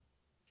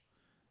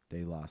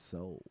De La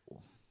Soul.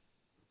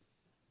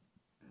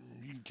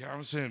 You can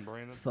count us in,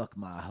 Brandon. Fuck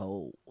my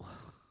hole.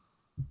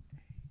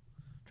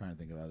 Trying to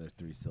think of other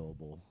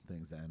 3-syllable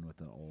things that end with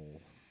an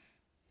ol.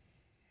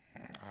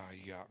 Ah,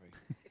 you got me.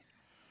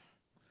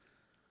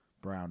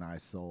 Brown Eye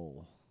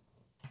Soul.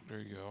 There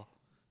you go.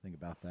 Think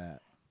about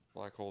that.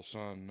 Black Hole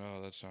Sun.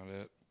 No, that's not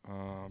it.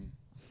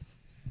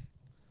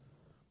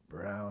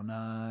 Brown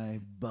Eye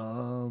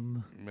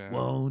Bum. Man.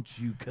 Won't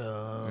you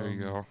come? There you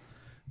go.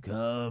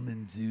 Come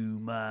into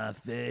my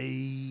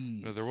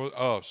face. No, there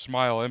was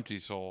Smile Empty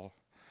Soul.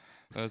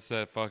 That's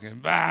that fucking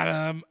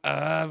bottom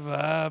of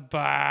a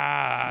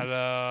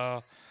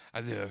bottle.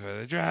 I do it for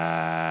the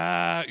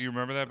drive. You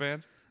remember that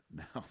band?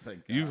 No,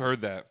 thank God. You've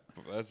heard that.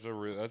 That's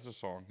a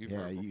song. You've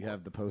heard it you before.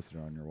 have the poster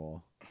on your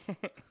wall.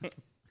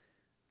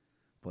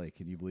 Blake,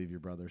 can you believe your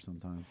brother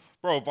sometimes?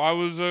 Bro, if I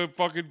was a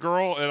fucking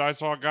girl and I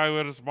saw a guy who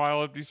had a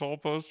Smile Empty Soul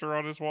poster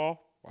on his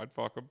wall, I'd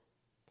fuck him.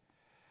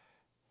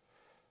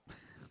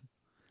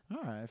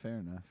 All right, fair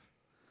enough.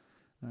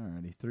 All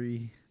righty,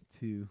 3,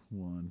 2,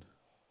 1.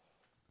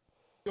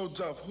 Yo,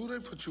 Duff, who they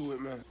put you with,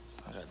 man?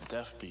 I got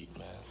Deaf Beat,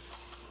 man.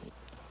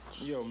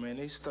 Yo, man,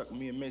 they stuck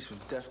me and Mace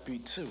with Deaf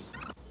Beat, too.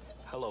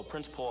 Hello,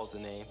 Prince Paul's the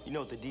name. You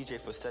know, the DJ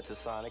for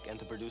Sonic and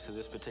the producer of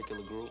this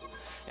particular group.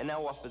 And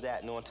now off of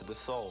that and on to the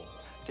soul.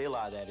 De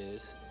La, that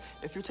is.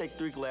 If you take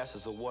 3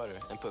 glasses of water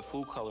and put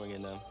food coloring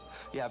in them,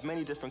 you have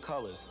many different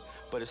colors,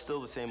 but it's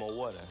still the same old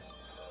water.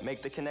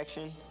 Make the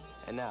connection,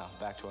 and now,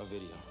 back to our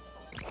video.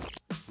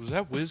 Was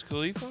that Wiz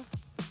Khalifa?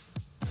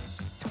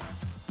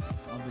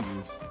 I don't think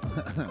he's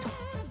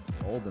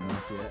old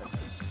enough yet.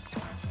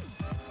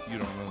 You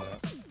don't know that.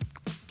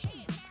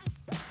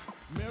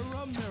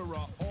 Mirror,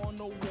 mirror on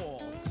the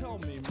wall, tell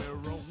me,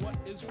 mirror, what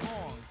is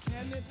wrong?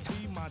 Can it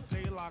be my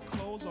De La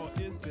clothes or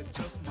is it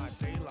just my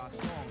De La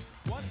song?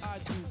 What I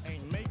do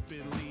ain't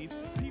make-believe.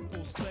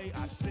 People say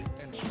I sit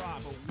and try,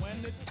 but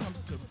when it comes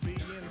to being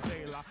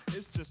De La,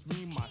 it's just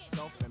me,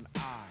 myself, and I.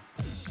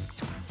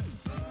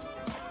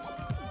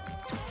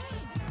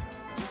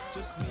 It's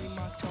just me,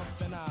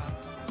 myself, and I.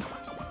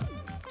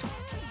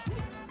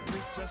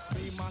 It's just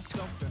me,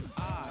 myself, and I.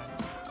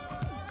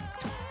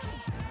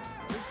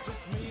 It's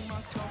just me,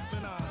 myself,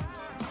 and I.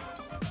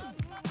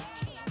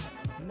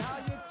 Now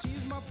you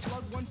tease my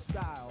plug one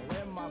style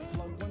and my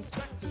plug one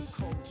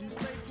spectacle. You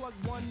say plug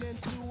 1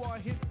 and 2 are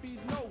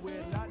hippies, no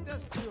we're not,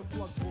 that's pure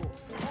plug bull.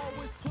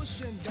 Always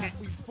pushing that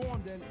we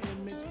formed an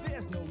image,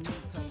 there's no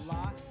need to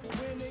lie.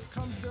 When it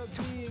comes to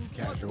being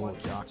Casual plug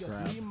one, jock it's just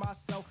rap. me,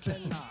 myself,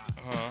 and I.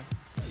 Huh?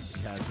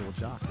 Casual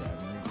jock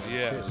rap, man. That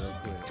Yes. shit real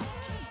quick.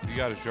 You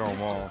got to show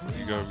them all.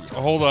 You go.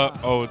 Hold up.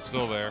 Oh, it's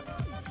still there.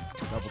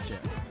 Double check.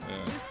 Yeah.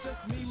 It's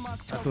just me,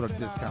 myself, That's what a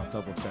and I. discount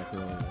double check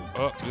really is.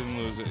 Oh, didn't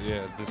lose it.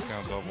 Yeah,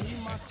 discount double. Me,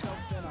 myself,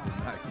 and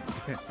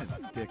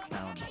I. Dick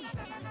count.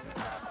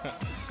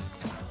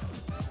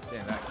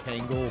 Damn, that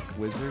Kangol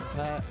Wizards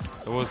hat?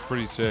 It was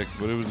pretty sick,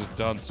 but it was a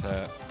dunce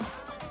hat.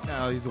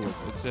 No, he's a wizard.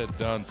 It said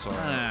dunce on it.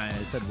 Nah,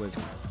 it said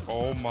wizard.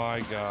 Oh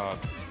my god.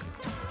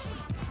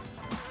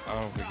 I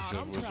don't think it said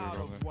I'm wizard proud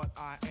on of there. what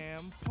I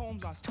am.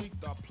 Poems I speak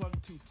are plug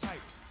too tight.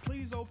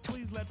 Please, oh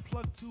please, let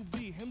plug 2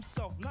 be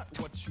himself, not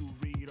what you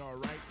read,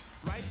 alright?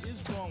 Right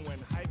is wrong when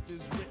hype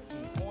is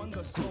written on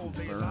the soul.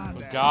 They lie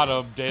that. Got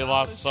him. De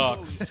La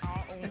sucks.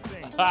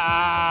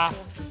 Ah!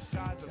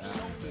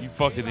 You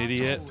fucking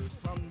idiot.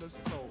 From the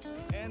soul.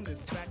 And in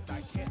fact,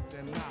 I can't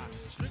deny.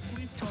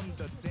 Strictly from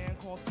the Dan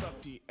called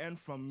Stucky and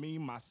from me,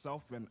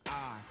 myself, and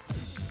I.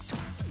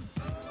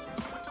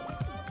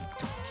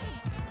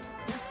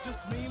 It's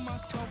just me,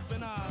 myself,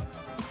 and I.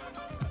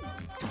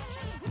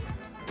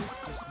 It's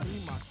just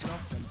me,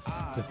 myself, and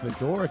I. The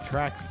fedora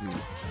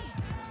tracksuit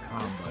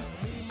combo.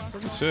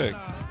 Pretty sick.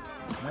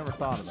 Never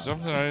thought about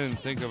Something I didn't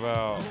think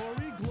about.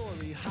 Glory,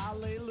 glory,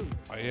 hallelujah.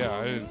 Yeah,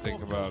 I didn't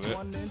think about it.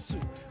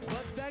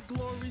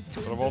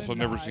 But I've also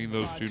never seen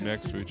those two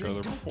next to each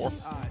other before.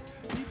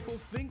 People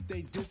think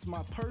they diss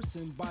my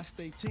person by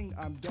stating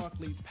I'm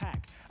darkly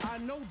packed. I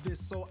know this,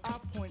 so I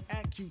point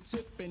at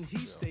Q-Tip and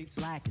he states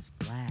Black is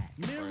black.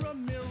 mirror,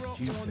 mirror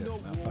Q-Tip, on the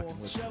not wall,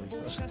 fucking with shovel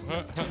Khalifa.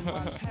 chestnuts in my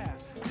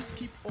path. Just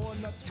keep all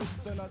nuts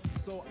with the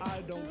nuts so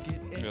I don't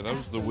get in. Yeah, that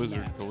was the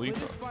Wizard Khalifa.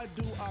 But if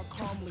I do, I'll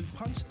calmly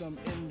punch them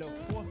in the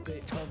 4th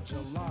day of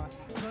July.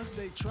 Cause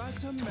they tried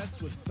to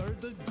mess with 3rd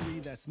degree,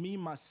 that's me,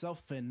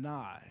 myself, and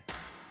I.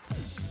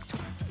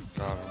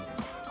 Got him.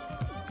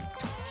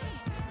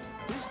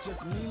 It's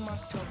just me,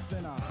 myself,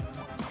 and I.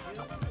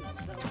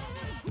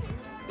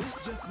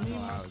 It's just me,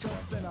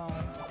 myself, and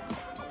I.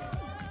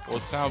 Well,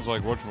 it sounds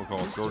like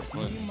whatchamacallit, George It's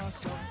me, Clinton.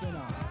 myself, and I.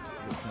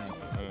 Good saying.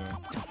 Yeah.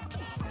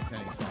 Next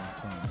thing you saw,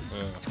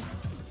 Yeah.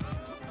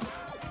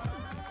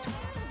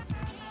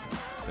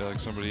 Yeah, like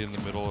somebody in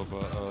the middle of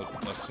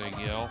a sing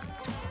yell.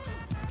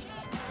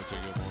 That's a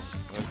good one.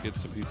 That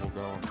gets the people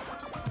going.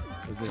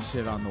 was this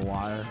shit on the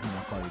wire, and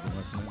that's why you've been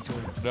listening to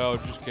it? No,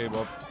 it just came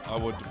up. I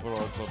went to put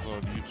on something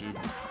on YouTube,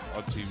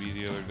 on TV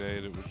the other day,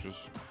 and it was just,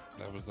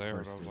 that was there,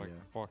 First and I was like,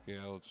 video. fuck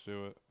yeah, let's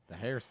do it. The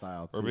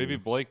hairstyle, too. Or maybe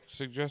Blake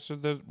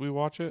suggested that we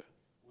watch it?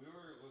 We were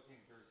looking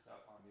through stuff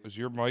on YouTube. Is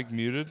your mic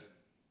muted?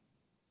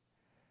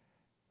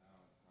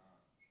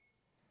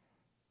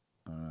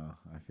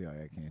 feel like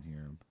I can't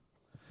hear him.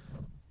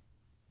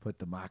 Put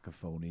the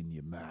microphone in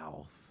your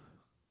mouth.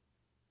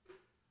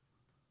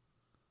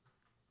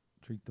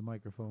 Treat the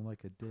microphone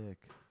like a dick.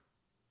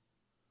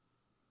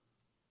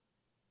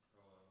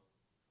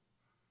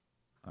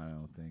 I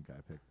don't think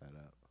I picked that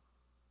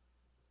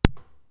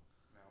up.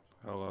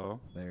 Hello.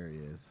 There he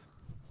is.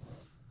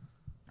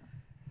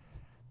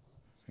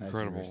 As you were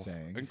Incredible.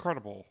 saying.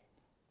 Incredible.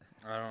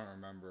 I don't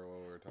remember what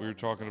we were talking. We were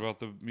talking about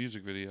the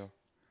music video.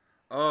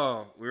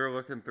 Oh, we were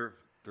looking through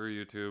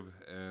YouTube,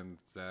 and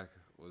Zach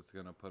was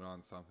gonna put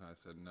on something. I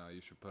said, "No, you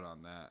should put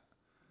on that,"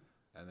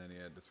 and then he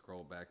had to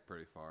scroll back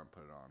pretty far and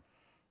put it on.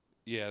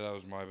 Yeah, that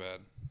was my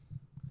bad.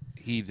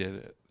 He did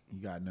it. You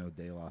got no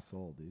De La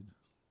Soul, dude.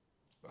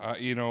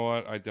 You know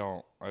what? I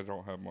don't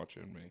have much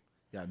in me.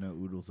 You got no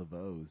Oodles of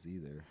O's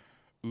either.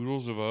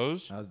 Oodles of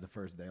O's? That was the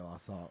first De La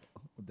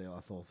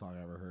Soul song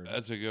I ever heard.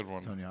 That's a good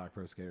one. Tony Hawk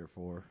Pro Skater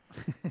 4.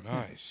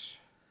 Nice.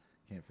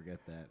 Can't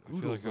forget that. I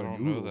feel like I don't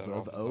and know Oodles that of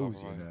off the top O's,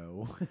 of you my-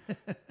 know.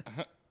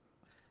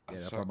 Get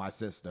it So- from my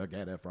sister,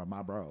 get it from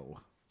my bro.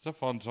 It's a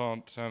fun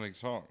sounding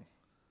song.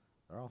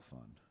 They're all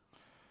fun.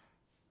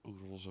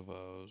 Oodles of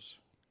O's.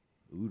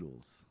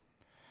 Oodles.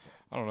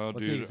 I don't know, What's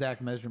the dude.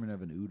 exact measurement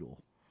of an oodle?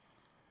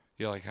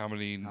 Yeah, like how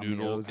many How many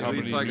noodles? O's How are many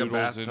At least like a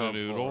noodles in a bathtub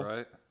noodle? full,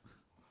 right?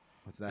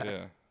 What's that?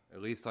 Yeah.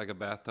 At least like a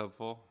bathtub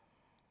full.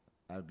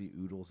 That would be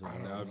oodles of I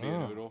don't That O's. would be a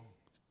know. noodle.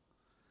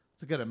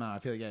 It's a good amount. I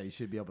feel like, yeah, you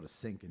should be able to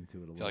sink into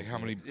it a little Yeah, like how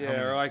bit. many? Yeah, how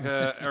many- or like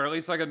or at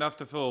least like enough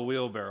to fill a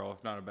wheelbarrow,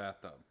 if not a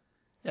bathtub.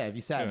 Yeah, if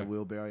you sat in Yeah. a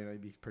wheelbarrow, you know,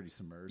 you'd be pretty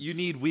submerged. You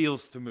need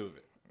wheels to move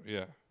it.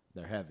 Yeah.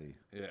 They're heavy.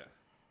 Yeah.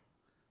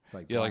 It's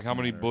like Yeah, like black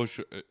how many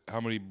matter. how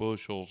many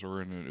bushels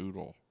are in an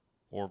oodle,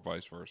 or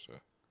vice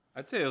versa?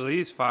 I'd say at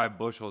least 5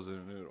 bushels in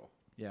a noodle.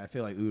 Yeah, I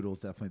feel like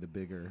oodle's definitely the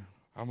bigger.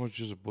 How much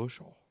is a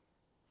bushel?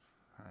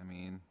 I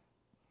mean,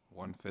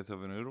 1/5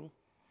 of a noodle.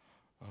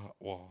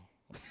 Well,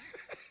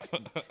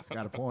 It's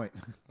got a point.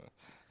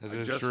 that I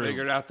is just true.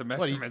 figured out the What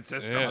do you- measurement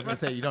system. I was gonna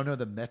say, you don't know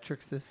the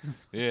metric system.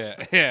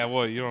 Yeah, yeah.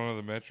 Well, you don't know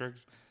the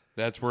metrics.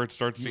 That's where it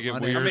starts to You get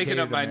uneducated weird. I'm making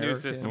up my new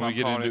American. system. When we I'm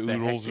get calling into it the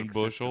oodles and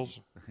hectic system. bushels.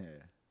 Yeah.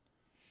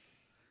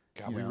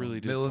 God, You we know, really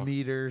did.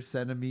 millimeter,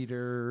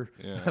 centimeter,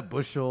 Yeah.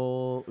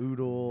 bushel,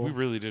 oodle. We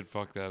really did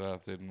fuck that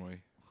up, didn't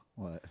we?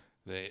 What?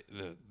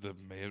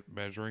 The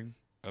measuring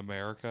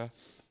America,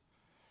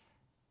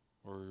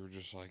 or we were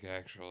just like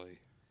actually,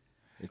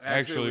 It's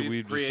Actually, we've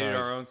we've created decided-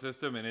 our own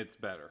system, and it's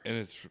better. and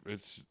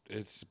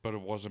it's, but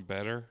it wasn't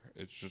better.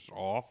 It's just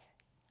off.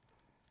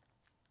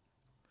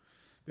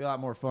 be a lot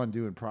more fun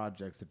doing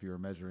projects if you were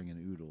measuring in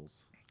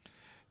oodles.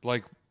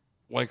 Like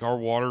our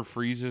water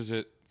freezes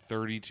at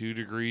 32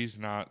 degrees,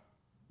 not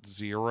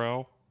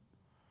 0.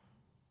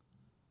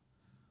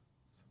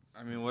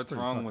 I mean, what's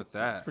Pretty wrong fucking- with It's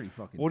that? pretty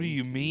fucking. What do deep,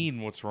 you dude.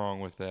 mean? What's wrong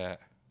with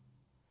that?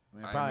 I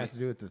mean, it I probably mean- has to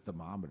do with the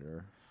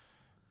thermometer,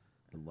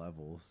 the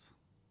levels.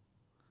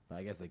 But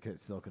I guess they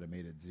still could have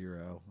made it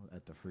 0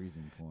 at the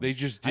freezing point. They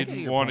just I get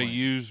didn't your want to point.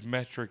 use the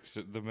metric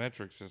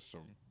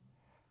system.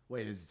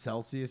 Wait, is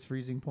Celsius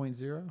freezing point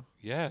 0?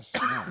 Yes. You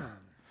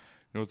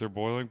know what their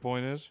boiling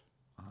point is?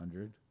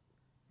 100.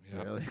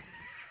 Yep. Really?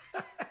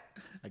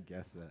 I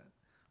guess that.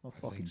 Well,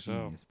 fucking think so.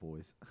 genius,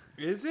 boys.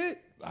 Is it?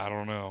 I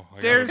don't know. I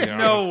gotta There's be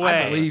no honest. way.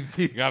 I believed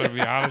you. Gotta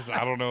be honest.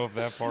 I don't know if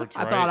that part's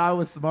I right. thought I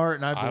was smart,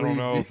 and I I believed don't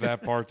know you. if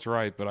that part's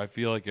right, but I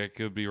feel like I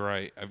could be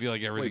right. I feel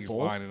like everything's both?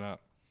 lining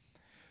up.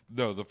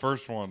 No, the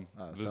first one,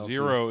 Oh, the Celsius.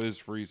 0 is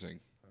freezing.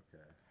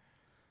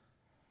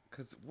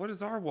 Because what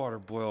does our water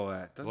boil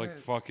at? Doesn't Like it-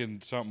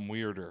 fucking something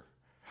weirder.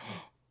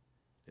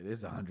 It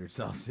is 100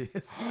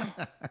 Celsius.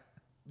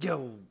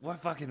 Yo,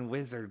 what fucking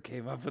wizard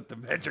came up with the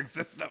metric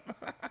system?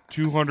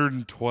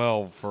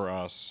 212 for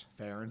us.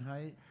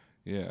 Fahrenheit?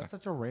 Yeah. That's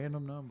such a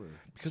random number.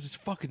 Because it's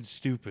fucking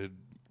stupid.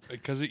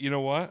 Because you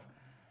know what?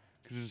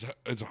 Because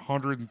it's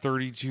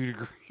 132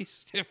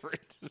 degrees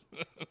different.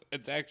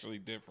 It's actually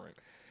different.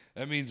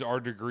 That means our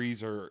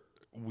degrees are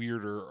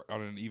weirder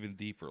on an even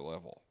deeper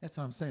level. That's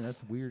what I'm saying.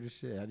 That's weird as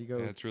shit. How do you go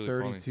Yeah, it's really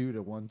 32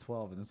 to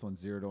 112 and this one's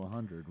 0 to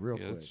 100 real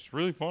Yeah, quick? it's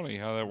really funny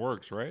how that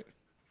works, right?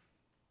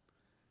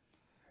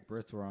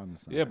 Brits were on the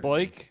side. Yeah,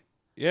 Blake.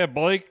 Yeah,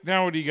 Blake.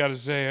 Now what do you got to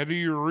say? I knew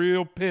you were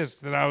real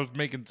pissed that I was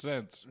making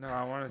sense. No,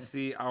 I want to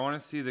see. I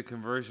want to see the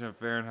conversion of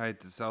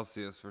Fahrenheit to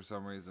Celsius for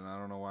some reason. I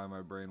don't know why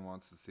my brain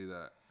wants to see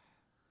that.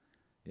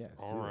 Yeah.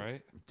 All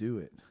right. Do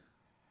it.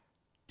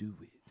 Do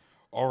it.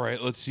 All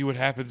right, let's see what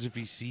happens if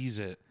he sees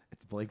it.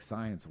 It's Blake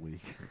Science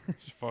Week.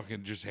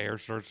 Just hair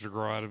starts to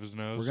grow out of his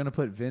nose. We're going to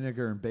put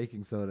vinegar and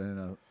baking soda in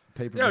a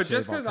paper Yo, mache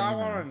just because I volcano.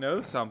 want to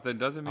know something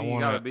doesn't I mean you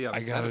wanna- gotta be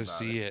upset I gotta about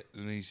see it. it,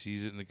 and then he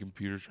sees it, and the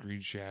computer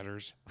screen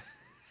shatters,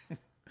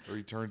 or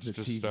he turns The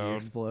to TV stone.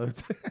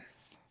 explodes.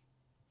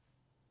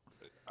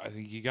 I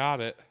think you got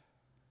it.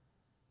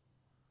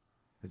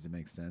 Does it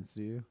make sense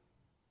to you?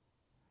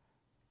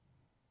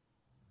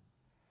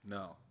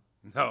 No,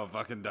 it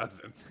fucking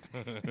doesn't.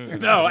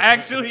 No,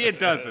 actually, it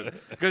doesn't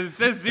because it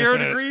says 0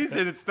 degrees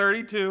and it's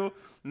 32,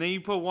 and then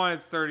you put 1,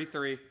 it's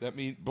 33. That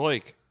means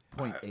Blake.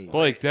 0.8.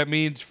 Blake. That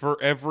means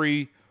for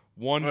every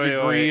 1 Wait,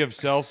 degree wait. of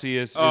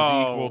Celsius is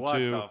Oh, equal what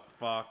to the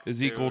fuck?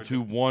 is equal dude?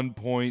 to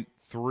 1.3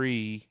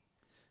 3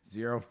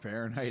 0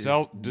 Fahrenheit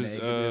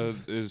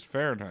is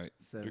Fahrenheit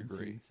 17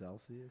 degree,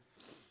 Celsius.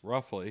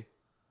 roughly.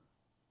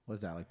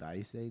 Was that like the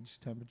ice age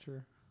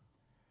temperature?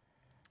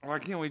 Why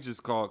can't we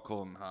just call it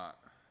cold and hot?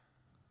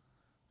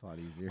 It's a lot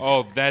easier.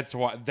 Oh, that's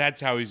why.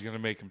 That's how he's going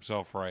to make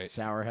himself right.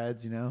 Shower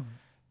heads, you know?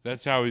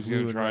 That's how he's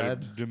going Blue to and try to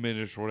red.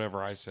 diminish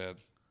whatever I said.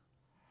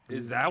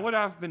 Is that what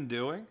I've been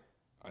doing?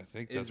 I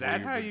think that's Is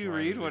that how you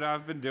read what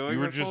I've been doing? You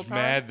were this whole just time?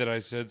 mad that I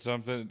said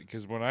something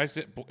because when I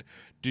said,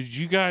 did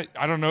you guys?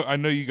 I don't know. I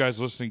know you guys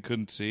listening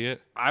couldn't see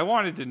it, I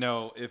wanted to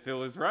know if it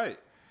was right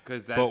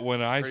because that's but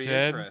when I pretty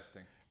said,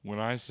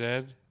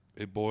 interesting.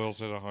 it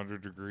boils at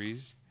 100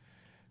 degrees,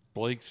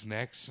 Blake's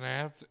neck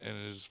snapped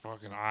and his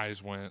fucking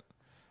eyes went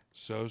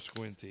so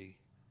squinty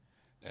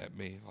at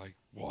me, like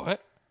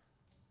what?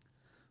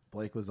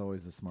 Blake was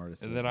always the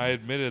smartest. And then I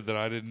admitted that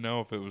I didn't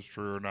know if it was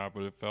true or not,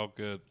 but it felt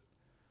good.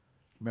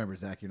 Remember,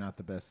 Zach, you're not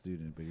the best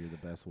student, but you're the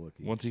best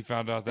Wookiee. Once he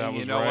found out that And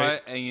was you know right,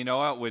 what? And you know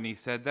what? When he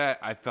said that,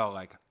 I felt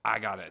like I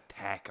gotta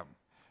attack him.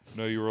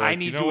 no, you were like, I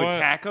need you know to what?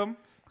 attack him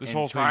This and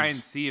whole try thing's-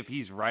 and see if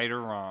he's right or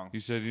wrong.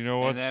 You said, you know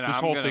what? And then This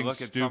I'm whole gonna thing's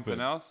look at stupid. something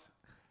else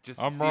just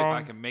to I'm see wrong.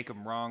 if I can make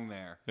him wrong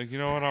there. Like, you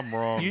know what? I'm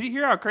wrong. You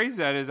hear how crazy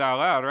that is out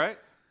loud, right?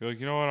 You're like,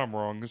 you know what? I'm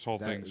wrong. This whole Is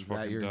that- thing's is that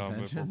fucking your dumb.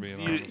 If we're intentions?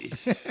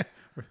 being honest.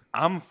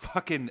 I'm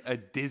fucking a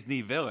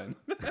Disney villain.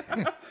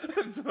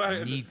 That's why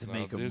You need to No,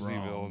 make him Disney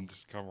wrong.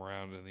 villains come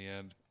around in the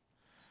end.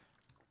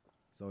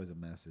 It's always a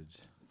message.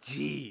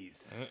 Jeez.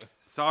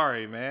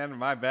 Sorry, man.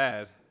 My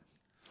bad.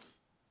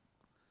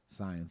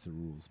 Science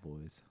rules,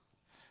 boys.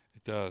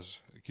 It does.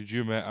 Could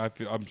you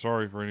imagine? I'm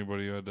sorry for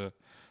anybody who had to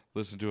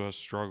listen to us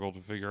struggle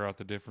to figure out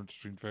the difference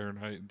between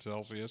Fahrenheit and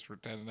Celsius for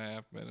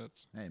 10.5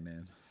 minutes. Hey,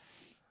 man.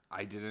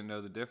 I didn't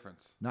know the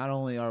difference. Not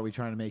only are we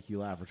trying to make you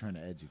laugh, we're trying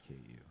to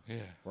educate you.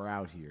 Yeah, We're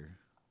out here.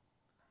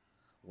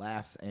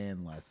 Laughs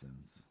and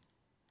lessons.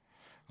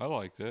 I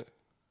liked it.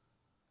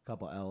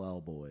 Couple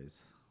LL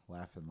boys.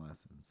 Laughing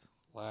lessons.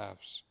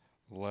 Laughs,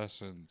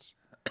 lessons,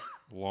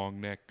 long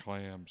neck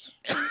clams,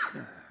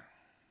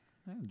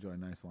 I enjoy a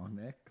nice long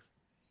neck.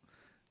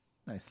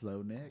 Nice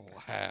slow neck.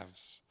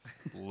 laughs,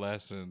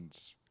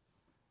 lessons.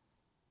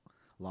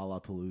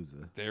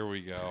 Lalapaloza. There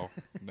we go.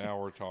 Now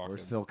we're talking.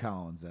 Where's Phil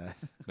Collins at?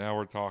 Now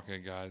we're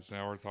talking, guys.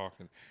 Now we're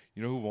talking.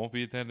 You know who won't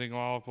be attending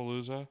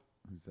Lollapalooza?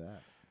 Who's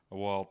that?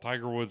 Well,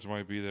 Tiger Woods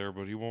might be there,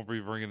 but he won't be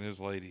bringing his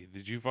lady.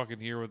 Did you fucking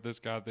hear what this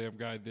goddamn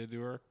guy did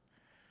to her?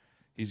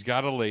 He's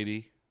got a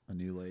lady. A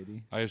new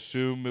lady? I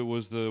assume it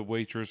was the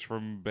waitress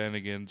from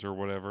Bennigan's or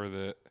whatever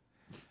that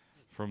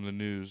from the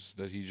news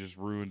that he just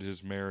ruined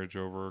his marriage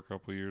over a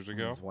couple years When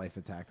ago. his wife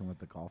attacked him with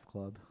the golf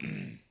club.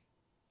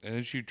 And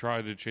then she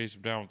tried to chase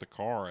him down with the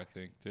car, I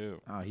think,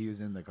 too. Oh, he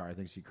was in the car. I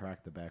think she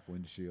cracked the back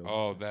windshield.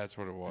 Oh, that's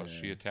what it was.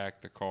 Yeah. She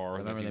attacked the car. I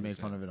and then remember he they made was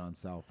fun in. of it on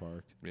South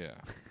Park. Yeah,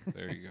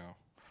 there you go.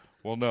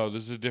 Well, no,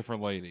 this is a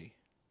different lady.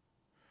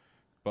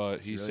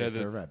 But he Really said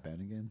serve that, at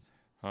Bennigan's?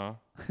 huh?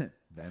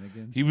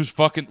 Bennigan's? He was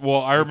fucking.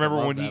 Well, I used to remember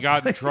love when he that got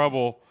in place.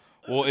 trouble.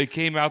 Well, it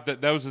came out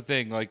that was the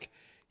thing. Like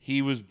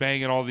he was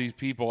banging all these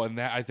people, and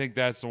that I think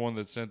that's the one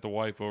that sent the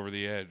wife over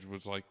the edge.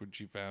 Was like when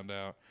she found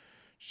out.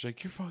 She's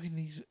like, "You're fucking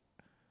these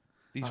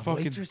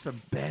fucking waitress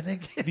from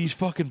Bennigan's? these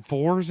fucking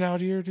fours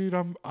out here, dude.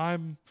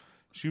 I'm."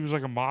 She was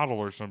like a model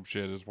or some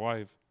shit. His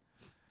wife.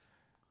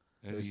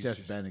 And It was he's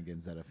just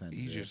Bennigan's that offended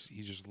He her.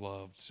 just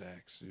loved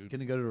sex, dude.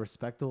 Couldn't he go to a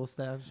respectable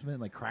establishment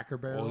like Cracker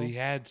Barrel? Well, he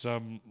had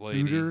some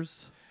lady.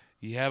 Hooters?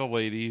 He had a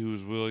lady who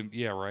was willing.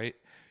 Yeah, right.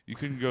 You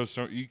couldn't go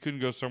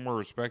somewhere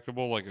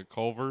respectable like a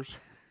Culver's,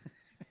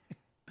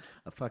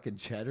 A fucking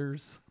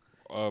Cheddar's?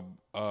 a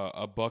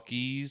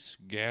Buc-ee's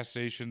gas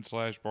station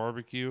 /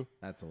 barbecue.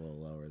 That's a little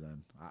lower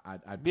then.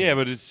 I'd Yeah,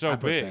 but it's so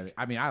I'd put big.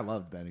 I mean, I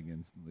loved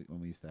Bennigan's when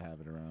we used to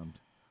have it around.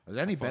 Are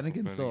there any fuck with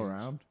Bennigan's still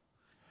Bennigan's. around?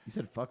 You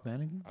said fuck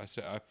Bennigan's? I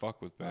said I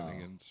fuck with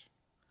Bennigan's.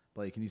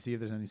 Blake, can you see if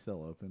there's any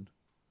still open?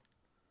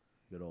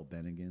 Good old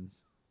Bennigan's.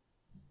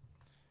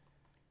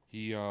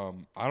 He I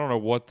don't know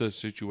what the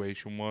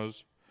situation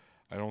was.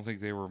 I don't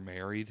think they were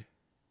married.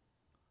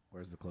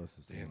 Where's the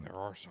closest Damn, one? there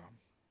are some.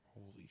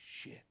 Holy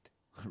shit.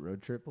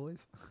 Road trip,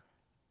 boys?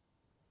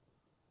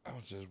 That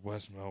one says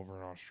West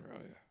Melbourne,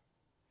 Australia.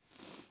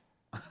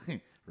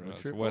 Road No,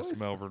 it's trip, West boys?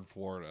 Melbourne,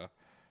 Florida.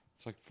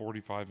 It's like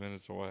 45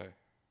 minutes away.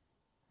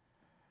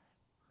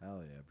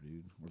 Hell yeah,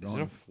 dude. Is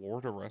it a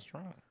Florida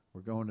restaurant?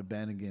 We're going to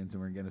Bennigan's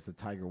and we're getting us a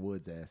Tiger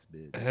Woods ass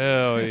bitch. That's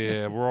Hell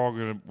yeah, we're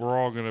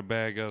all gonna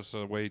bag us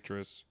a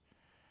waitress.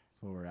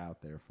 what we're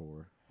out there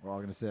for. We're all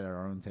gonna sit at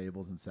our own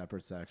tables in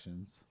separate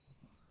sections.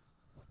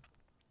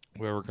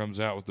 Whoever comes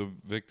out with the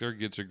victor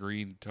gets a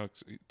green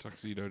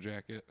tuxedo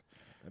jacket.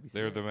 That'd be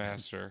They're sick. the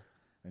master.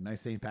 A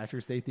nice St.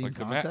 Patrick's Day themed Like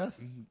the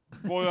contest.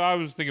 Well, I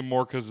was thinking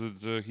more because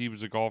he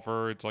was a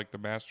golfer. It's like the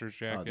Masters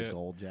Oh, the jacket.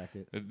 gold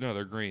jacket. No,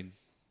 they're green.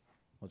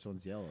 Which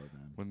one's yellow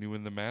then? When you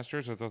win the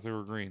Masters, I thought they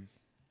were green.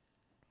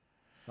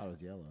 I thought it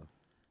was yellow.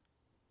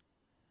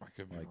 I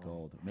could be Like wrong.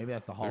 gold. Maybe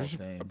that's the Hall There's of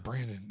Fame.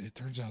 Brandon. It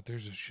turns out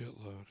there's a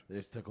shitload They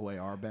just took away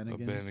our of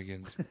Bennigan's.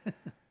 Bennigan's.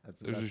 That's,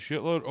 There's a that's,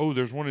 shitload. Oh,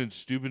 there's one in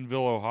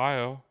Steubenville,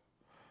 Ohio,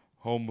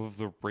 home of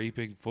the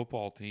raping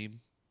football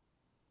team.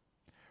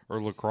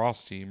 or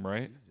lacrosse team,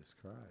 right? Jesus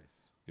Christ.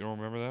 You don't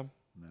remember them?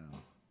 No.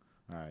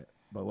 All right.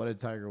 But what did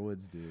Tiger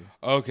Woods do?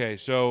 Okay,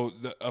 so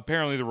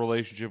apparently the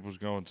relationship was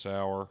going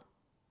sour.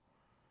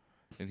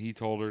 And he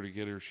told her to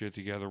get her shit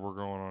together. We're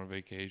going on a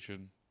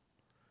vacation.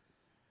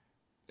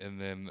 And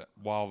then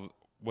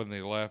when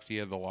they left, he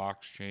had the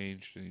locks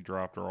changed and he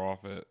dropped her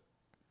off at,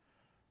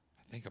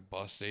 I think, a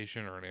bus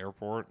station or an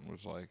airport and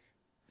was like,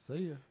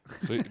 See ya.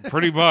 so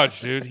pretty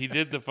much, dude. He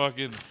did the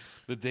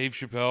Dave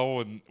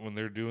Chappelle when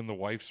they're doing the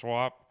wife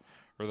swap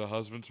or the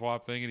husband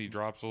swap thing and he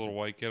drops a little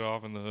white kid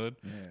off in the hood.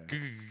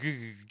 Yeah.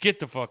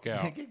 Get the fuck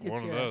out. Get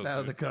One your of ass those, out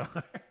of the dude.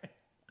 car.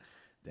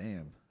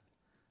 Damn.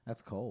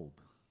 That's cold.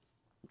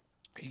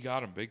 He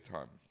got him big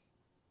time.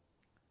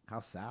 How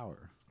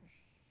sour.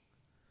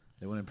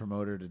 They wouldn't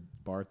promote her to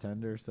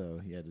bartender,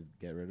 so he had to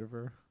get rid of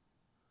her.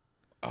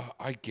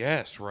 I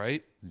guess,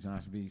 right?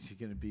 She's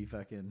gonna be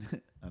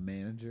fucking a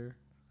manager.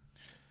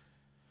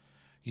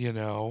 You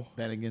know.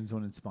 Bennigan's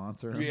wouldn't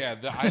sponsor him.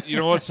 Yeah, you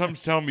know what?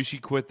 Something's telling me she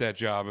quit that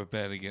job at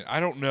Bennigan. I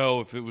don't know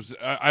if it was.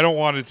 I don't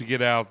want it to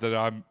get out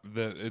that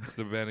it's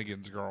the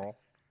Bennigan's girl.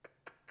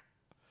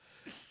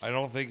 I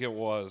don't think it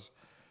was,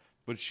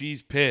 but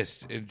she's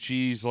pissed and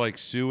she's like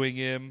suing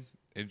him.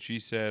 And she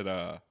said,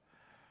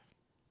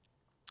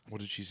 "What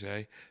did she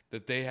say?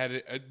 That they had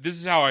it." This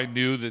is how I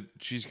knew that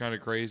she's kind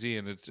of crazy,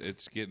 and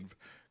it's getting.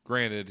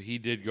 Granted, he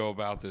did go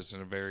about this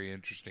in a very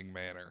interesting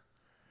manner.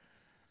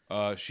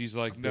 She's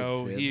like,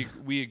 no,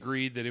 we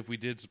agreed that if we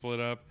did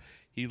split up,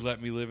 he'd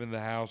let me live in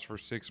the house for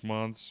 6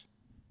 months.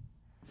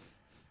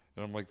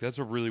 And I'm like, that's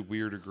a really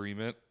weird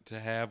agreement to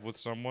have with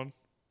someone.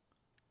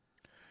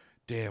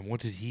 Damn,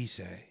 what did he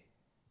say?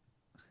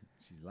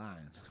 She's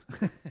lying.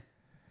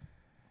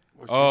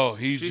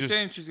 She's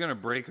saying she's gonna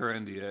break her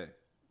NDA.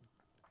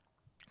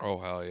 Oh,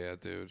 hell yeah,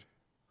 dude.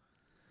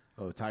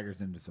 Oh,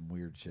 Tiger's into some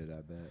weird shit,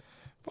 I bet.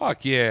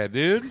 Fuck yeah,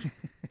 dude.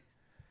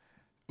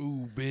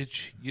 Ooh,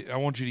 bitch. I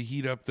want you to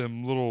heat up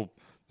them little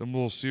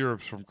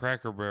syrups from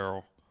Cracker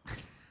Barrel.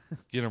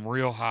 Get them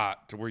real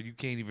hot to where you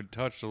can't even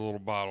touch the little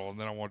bottle, and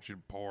then I want you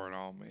to pour it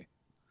on me.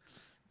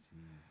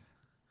 Jeez.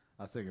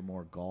 I was thinking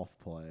more golf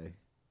play.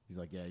 He's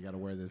like, yeah, you got to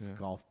wear this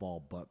golf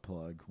ball butt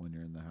plug when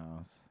you're in the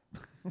house.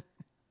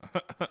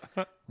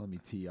 Let me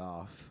tee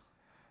off.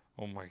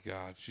 Oh, my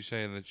God. She's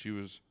saying that she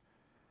was...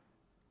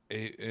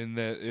 and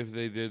that if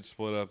they did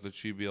split up, that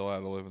she'd be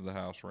allowed to live in the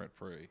house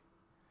rent-free.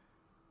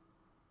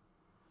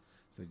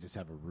 So you just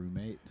have a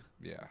roommate?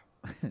 Yeah.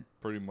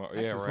 Pretty much.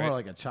 Actually, Yeah, it's right? more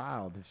like a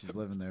child if she's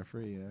living there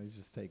free. You know, he's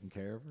just taking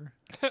care of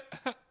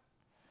her.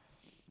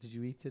 Did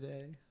you eat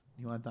today?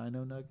 You want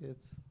dino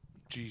nuggets?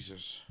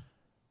 Jesus.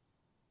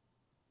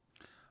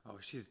 Oh,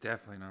 she's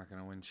definitely not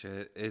going to win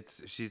shit.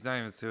 She's not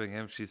even suing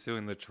him. She's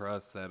suing the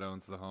trust that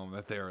owns the home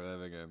that they were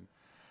living in.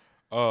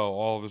 Oh,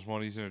 all of his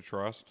money's in a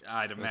trust?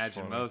 I'd That's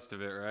imagine funny. most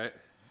of it, right?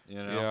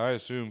 You know? Yeah, I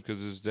assume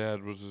because his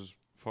dad was his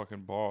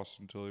fucking boss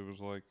until he was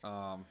like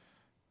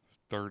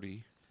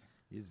 30.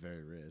 He's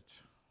very rich.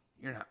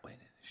 You're not winning.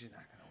 She's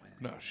not going to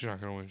win. No, she's not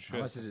going to win How shit.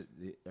 much did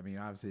it? I mean,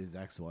 obviously his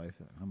ex-wife.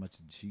 How much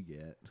did she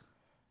get?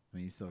 I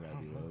mean, he's still got to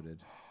be loaded.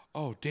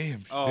 Oh,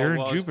 damn. Oh, They're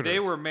well, in Jupiter. they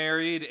were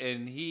married,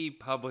 and he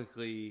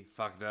publicly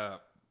fucked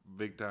up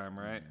big time,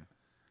 right? Yeah.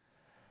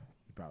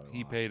 He probably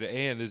He lost. paid,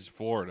 and it's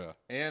Florida.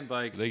 And,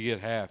 like, They get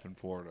half in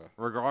Florida.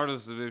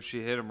 regardless of if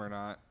she hit him or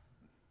not,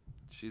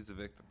 she's the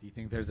victim. Do you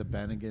think there's a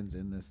Bennigan's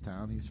in this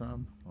town he's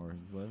from or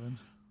he's living?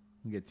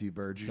 We get two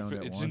birds stoned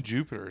at It's once. in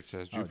Jupiter, it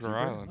says. Oh, Jupiter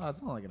Island. Oh,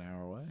 it's not like an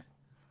hour away.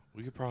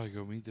 We could probably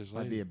go meet this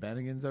Might lady. be a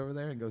Bennigan's over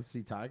there and go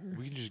see Tiger.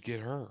 We can just get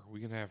her. We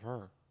can have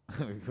her.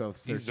 We go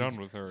He's done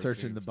with her. it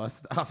Searching seems. the bus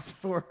stops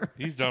for her.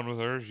 He's done with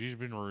her. She's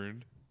been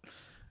ruined.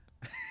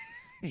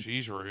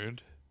 She's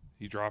ruined.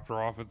 He dropped her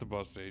off at the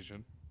bus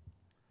station.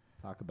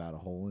 Talk about a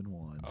hole in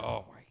one.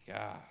 Oh my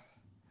God.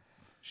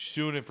 She's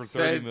suing it for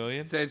 $30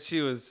 million. Said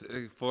she was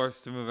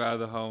forced to move out of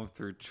the home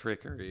through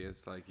trickery.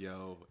 It's like,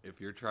 yo,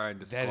 if you're trying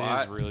to That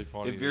squat, is really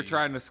funny. if you're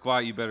trying to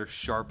squat, you better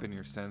sharpen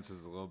your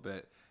senses a little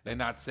bit and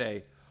not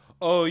say,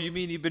 oh, you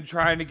mean you've been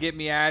trying to get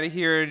me out of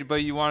here, but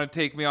you want to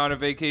take me on a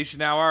vacation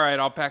now? All right,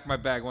 I'll pack my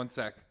bag 1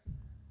 sec.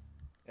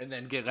 And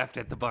then get left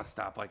at the bus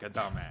stop like a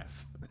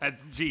dumbass.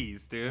 That's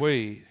G's, dude.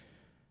 Wait.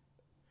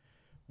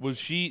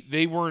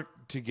 They weren't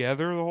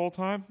together the whole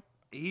time?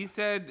 He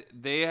said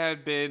they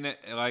had been,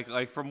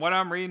 like from what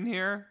I'm reading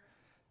here,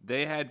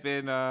 they had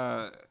been,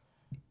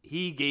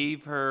 he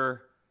gave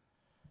her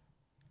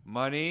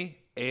money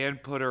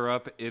and put her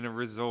up in a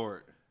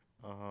resort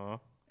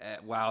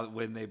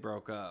when they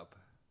broke up.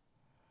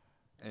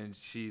 And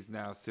she's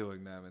now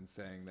suing them and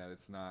saying that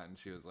it's not, and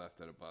she was left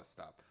at a bus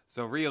stop.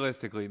 So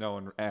realistically, no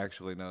one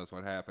actually knows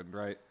what happened,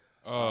 right?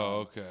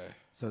 Oh, okay.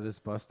 So this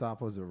bus stop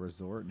was a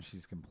resort and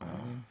she's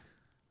complaining?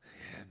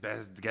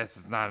 Best guess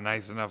it's not a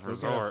nice enough Go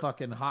get a resort.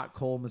 fucking hot,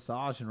 cold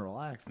massage and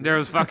relax. There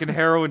was fucking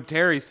Heroin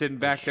Terry sitting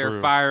back That's there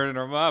true. firing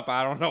them up.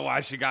 I don't know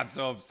why she got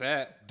so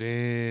upset.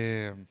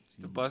 Damn.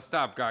 The bus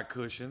stop got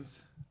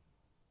cushions.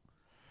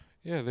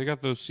 Yeah, they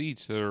got those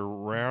seats that are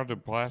round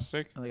and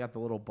plastic. And they got the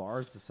little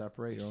bars to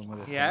separate your own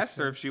little He asked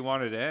her section. if she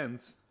wanted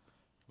ends.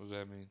 What does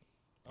that mean?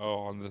 Oh,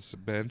 on this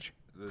bench?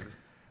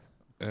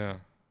 Yeah.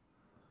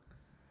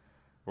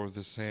 Or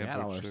the She had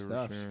all sandwich her they were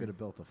stuff. She sharing. could have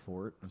built a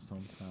fort of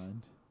some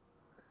kind.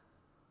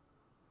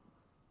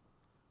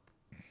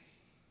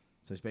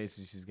 So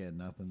basically, she's getting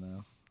nothing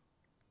now.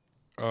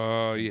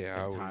 Yeah,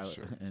 I and would Tyler,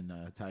 assume.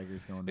 and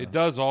Tiger's going. It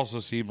does also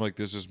seem like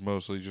this is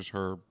mostly just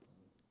her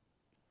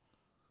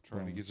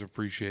trying to get some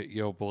free shit.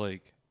 Yo,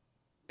 Blake.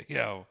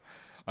 Yo,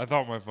 I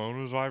thought my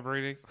phone was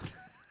vibrating.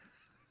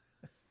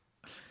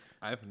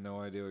 I have no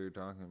idea what you're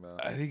talking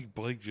about. I think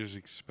Blake just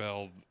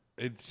expelled.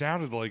 It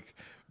sounded like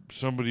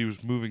somebody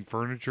was moving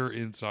furniture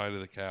inside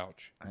of the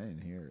couch. I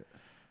didn't hear it.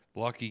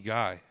 Lucky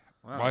guy.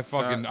 Wow, My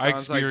fucking, I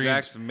sounds like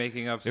experience. Jack's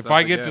making up If stuff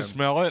I get again. to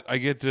smell it, I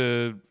get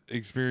to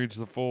experience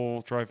the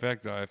full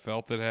trifecta. I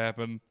felt it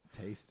happen.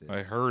 Taste it.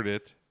 I heard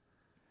it,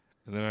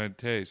 and then I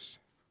taste.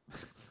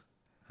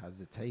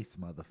 How's it taste,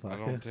 motherfucker? I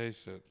don't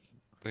taste it.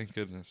 Thank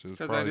goodness. It was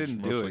Because I probably didn't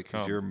just do mostly it because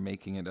cum. you're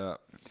making it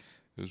up.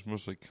 It was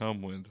mostly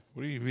cum wind.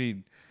 What do you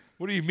mean?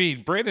 What do you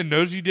mean? Brandon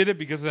knows you did it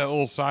because of that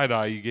little side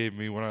eye you gave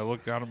me when I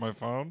looked down at my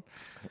phone,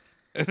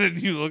 and then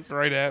you looked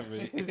right at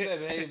me. You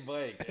said, "Hey,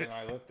 Blake," and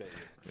I looked at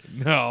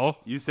you. No.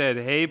 You said,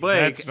 "Hey,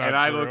 Blake," That's not and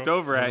I true. looked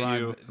over at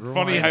you.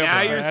 Funny And how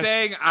now you're fast-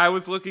 saying I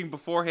was looking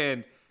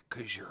beforehand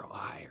because you're a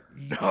liar.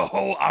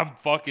 No, I'm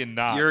fucking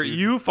not. dude.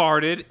 You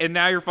farted, and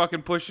now you're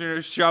fucking pushing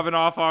or shoving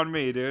off on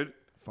me, dude.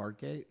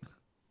 Fartgate?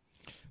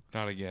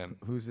 Not again.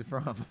 Who's it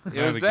from? It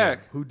Not was again.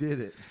 Zach. Who did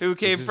it? Who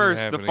came isn't first,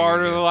 the happening fart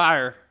or again. the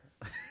liar?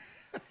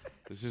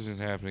 This isn't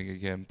happening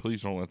again.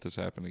 Please don't let this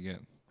happen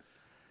again.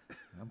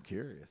 I'm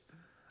curious.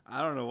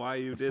 I don't know why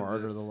you The did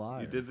fart this. or the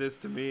liar? You did this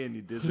to me, and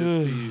you did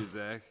this to you,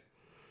 Zach.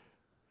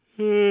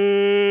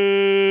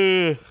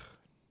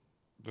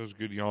 That was a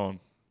good yawn.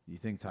 You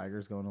think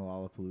Tiger's going to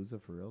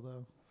Lalapalooza for real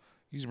though?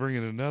 He's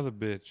bringing another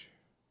bitch.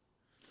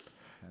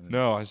 And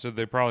No, I said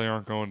they probably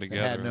aren't going They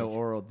together. had no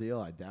oral deal.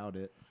 I doubt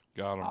it.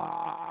 Got him.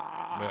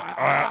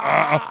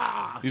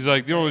 He's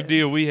like, the only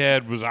deal we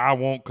had was I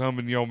won't come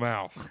in your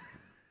mouth.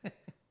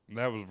 And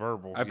that was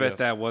verbal. I bet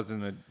that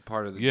wasn't a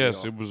part of the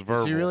Yes, deal. it was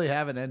verbal. Does she really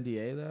have an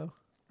NDA though?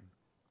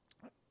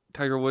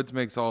 Tiger Woods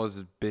makes all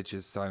his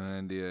bitches sign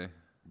an NDA. I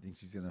think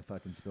she's gonna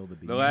fucking spill the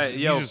beans.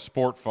 He's Yo, a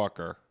sport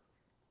fucker.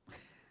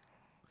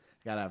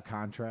 Gotta have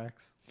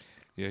contracts.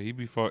 Yeah, he'd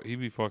be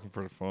fucking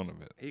for the fun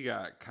of it. he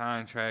got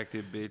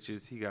contracted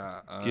bitches. He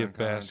got Gift uncontracted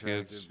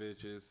baskets.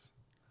 bitches.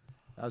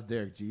 That was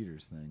Derek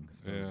Jeter's thing,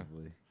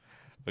 supposedly.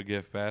 A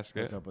gift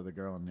basket. Hook up with a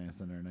girl and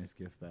send her a nice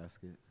gift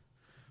basket.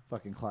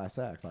 Fucking class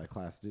act by a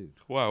class dude.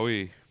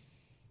 Wowee. I'm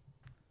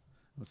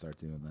gonna start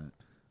doing that.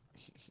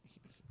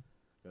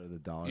 Go to the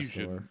dollar You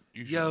store.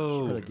 should.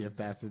 Yo. Put a gift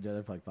basket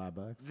together for like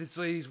 $5. This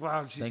lady's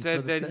wild. She Thanks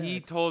said for the that he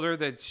sex. told her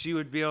that she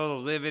would be able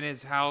to live in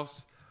his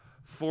house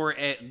for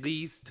at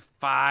least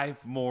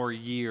 5 more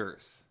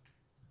years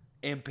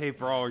and pay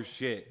for all her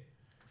shit.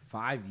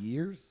 5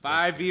 years?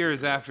 5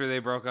 years after they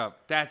broke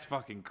up. That's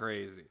fucking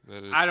crazy.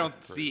 That is I don't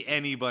fucking see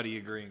anybody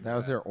agreeing. That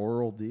was their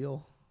oral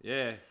deal.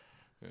 Yeah.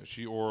 Yeah,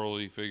 she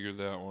orally figured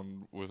that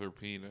one with her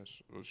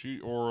penis. She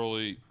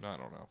orally, I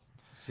don't know.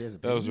 She has a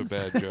That was penis? a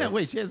bad joke.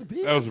 Wait, she has a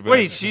penis? That was a bad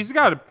Wait, joke. she's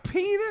got a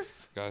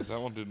penis? Guys, that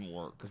one didn't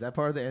work. Is that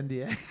part of the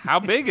NDA? How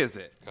big is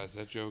it? Guys,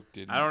 that joke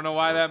didn't I don't know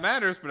why work. that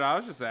matters, but I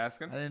was just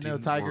asking. I didn't know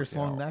Didn't Tiger work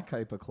swung out. that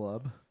type of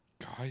club.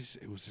 Guys,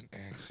 it was an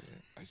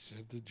accident. I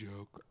said the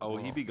joke. Oh,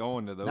 he be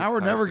going to those. Now we're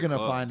never types of gonna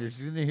clubs. find her.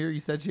 She's gonna hear you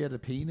said she had a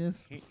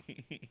penis,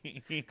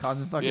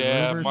 causing fucking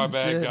Yeah, rumors my and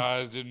bad, shit.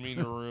 guys. Didn't mean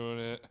to ruin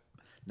it.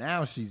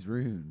 Now she's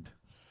ruined.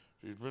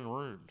 She's been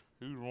ruined.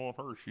 Who'd want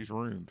her? She's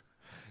ruined.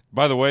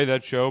 By the way,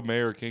 that show,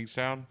 Mayor of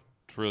Kingstown,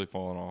 it's really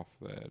falling off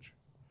the edge.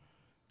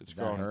 It's Is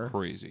that going her?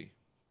 crazy.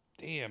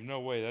 Damn, no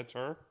way, that's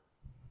her?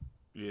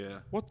 Yeah.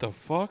 What the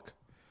fuck?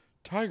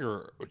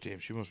 Tiger, oh, damn,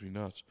 she must be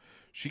nuts.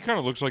 She kind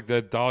of looks like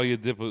that Dahlia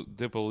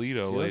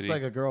Dippolito She lady. looks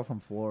like a girl from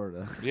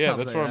Florida. Yeah, I'll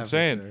that's say what that I'm for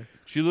saying. sure.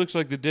 She looks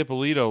like the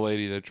Dippolito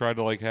lady that tried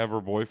to like have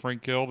her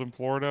boyfriend killed in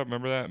Florida.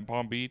 Remember that in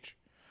Palm Beach?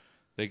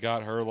 They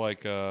got her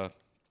like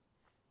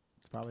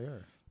It's probably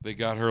her. they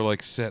got her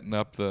like setting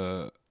up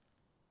the.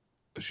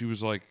 She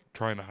was like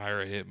trying to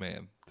hire a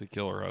hitman to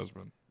kill her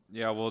husband.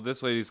 Yeah, well,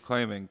 this lady's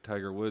claiming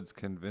people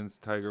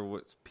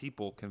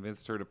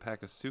convinced her to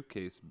pack a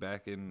suitcase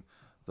back in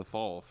the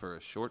fall for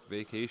a short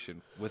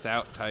vacation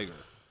without Tiger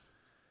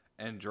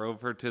and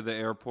drove her to the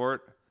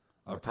airport.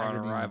 Oh, Upon Tiger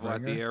didn't arrival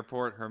at bring the her?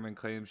 airport, Herman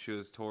claims she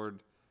was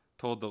told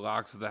the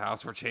locks of the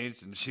house were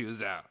changed and she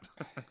was out.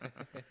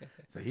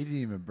 So he didn't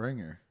even bring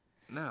her.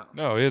 No.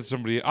 No, he had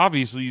somebody.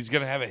 Obviously, he's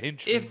gonna have a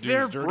henchman. If do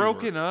they're his dirty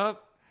broken work.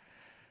 up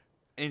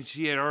and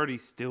she had already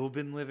still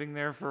been living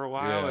there for a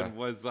while Yeah. and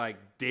was like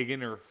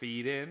digging her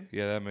feet in,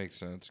 Yeah, that makes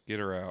sense. Get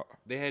her out.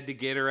 they had to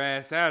get her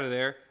ass out of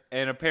there.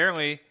 And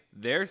apparently,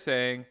 they're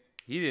saying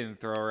he didn't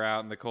throw her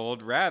out in the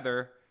cold.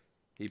 Rather,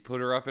 he put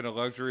her up in a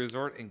luxury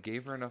resort and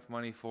gave her enough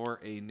money for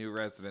a new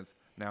residence.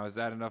 Now, is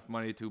that enough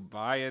money to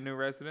buy a new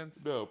residence?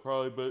 No,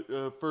 probably,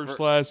 but first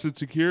class in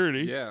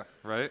security. Yeah,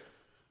 right?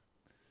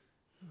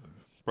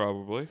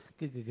 Probably.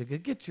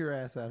 Get your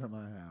ass out of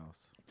my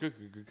house.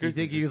 You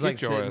think he was like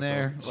Get your sitting ass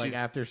there, up. like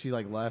after she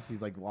like left,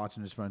 he's like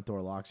watching his front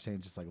door locks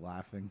change, just like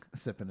laughing,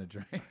 sipping a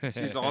drink.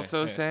 She's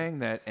also saying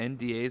that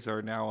NDAs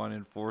are now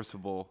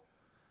unenforceable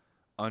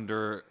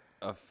under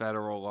a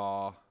federal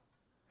law.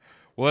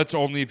 Well, that's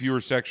only if you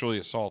were sexually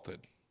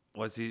assaulted.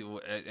 Was he?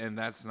 And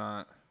that's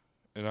not.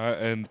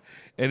 And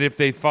if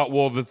they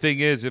the thing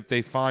is, if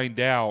they find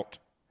out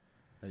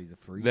That he's a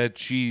freak. that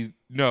she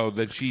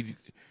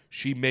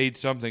made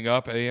something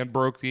up and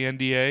broke the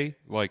NDA,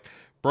 like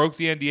broke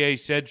the NDA,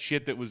 said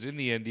shit that was in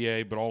the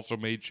NDA, but also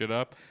made shit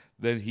up,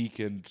 then he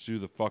can sue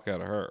the fuck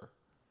out of her.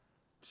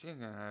 She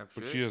ain't gonna have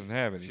shit. But she doesn't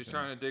have anything. She's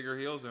trying to dig her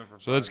heels in for.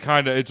 So that's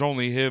kind of, it's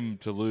only him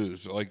to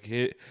lose. Like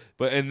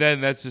and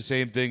then that's the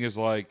same thing as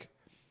like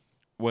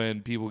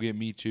when people get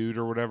Me Too'd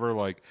or whatever.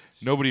 Like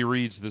nobody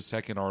reads the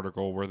second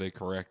article where they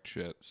correct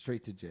shit.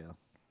 Straight to jail.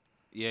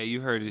 Yeah,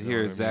 you heard it You know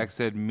here. what I Zach mean?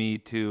 said "Me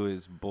Too"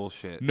 is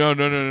bullshit. No.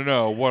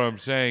 What I'm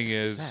saying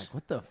is, Zach,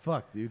 what the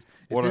fuck, dude?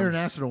 It's What I'm-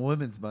 International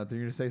Women's Month. Are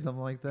you gonna say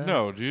something like that?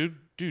 no,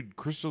 dude,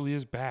 Crystal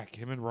Lea's back.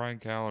 Him and Ryan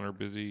Callen are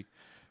busy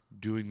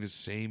doing the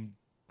same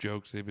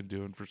jokes they've been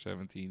doing for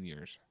 17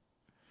 years.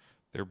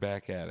 They're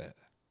back at it.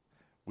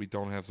 We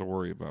don't have to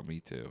worry about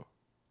Me Too.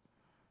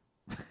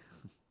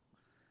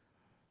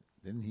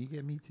 Didn't he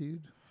get Me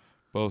Too'd?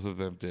 Both of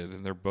them did,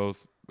 and they're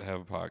both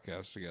have a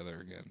podcast together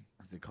again.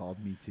 Is it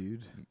called Me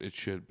Too'd? It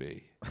should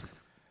be.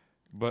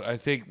 But I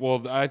think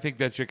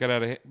that shit got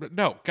out of hand. But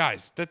no,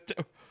 guys,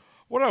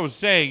 what I was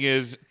saying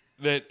is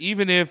that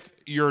even if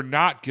you're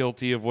not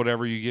guilty of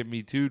whatever you get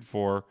Me Too'd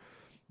for,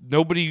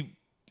 nobody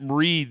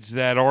reads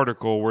that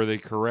article where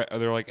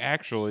they're like,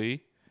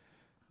 actually,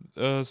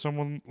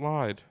 someone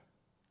lied.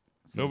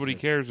 So Nobody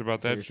it's just- cares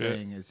about so that you're shit.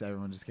 saying it's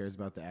everyone just cares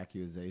about the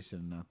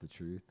accusation, not the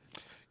truth.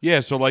 Yeah,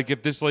 so like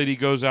if this lady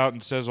goes out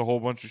and says a whole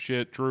bunch of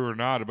shit, true or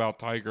not, about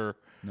Tiger,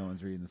 No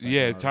one's reading the second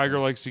yeah, article. Tiger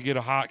likes to get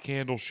a hot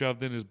candle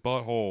shoved in his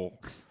butthole,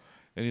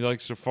 and he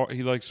likes to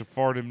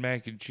fart in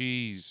mac and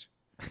cheese.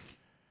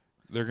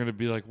 They're gonna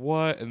be like,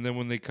 what? And then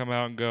when they come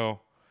out and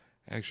go,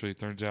 actually, it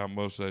turns out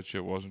most of that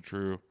shit wasn't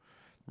true.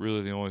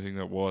 Really, the only thing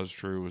that was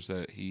true was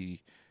that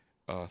he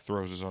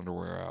throws his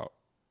underwear out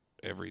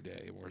every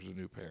day and wears a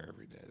new pair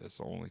every day. That's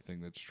the only thing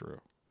that's true.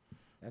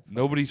 That's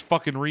Nobody's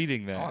fucking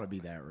reading I ought to that. be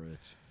that rich.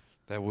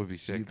 That would be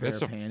sick. New pair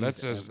That's of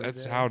panties every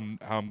that's day? how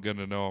I'm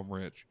gonna know I'm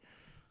rich.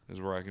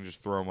 Is where I can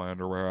just throw my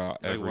underwear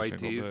out Like every white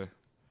single tees? day.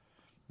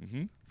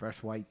 Mm-hmm.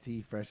 Fresh white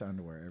tee, fresh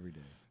underwear every day.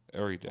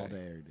 Every day. All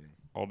day, every day.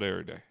 All day,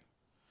 every day.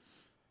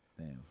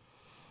 Damn.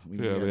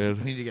 We Yeah, we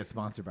man. need to get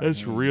sponsored by That's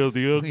Hanes. real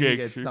deal We need to get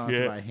gangster,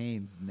 sponsored yeah. by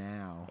Hanes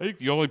now. I think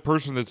the only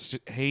person that's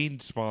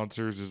Hanes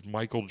sponsors is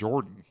Michael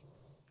Jordan.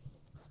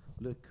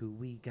 Look who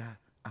we got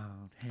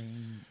on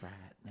Hanes right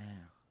now.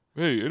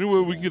 Hey, any way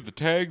we can get the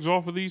tags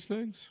off of these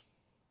things?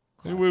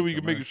 Any way Classic we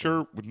can make a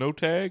commercial. shirt with no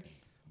tag?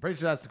 Pretty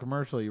sure that's the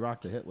commercial you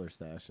rocked the Hitler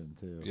stash in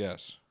too.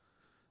 Yes.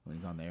 When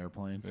he's on the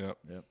airplane. Yep.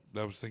 Yep.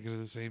 I was thinking of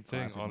the same thing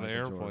Classic on the Michael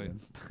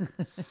airplane.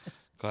 Jordan.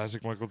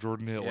 Classic Michael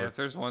Jordan Yeah, Hitler. if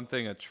there's one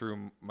thing a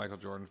true Michael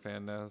Jordan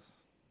fan knows,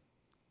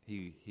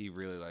 he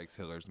really likes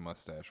Hitler's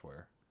mustache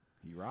wear.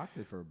 He rocked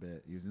it for a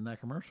bit. He was in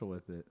that commercial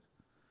with it.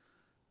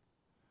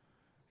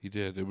 He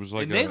did. It was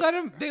like And they let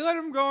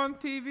him go on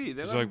TV.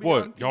 They It's let him like, be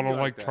what? on Y'all TV don't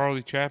like that.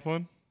 Charlie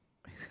Chaplin?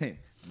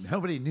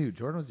 Nobody knew.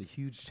 Jordan was a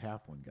huge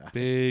Chaplin guy.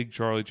 Big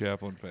Charlie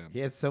Chaplin fan. He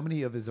has so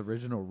many of his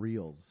original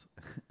reels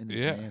in his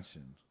Yeah.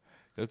 mansion.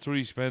 That's what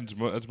he spends.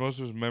 That's most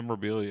of his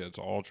memorabilia. It's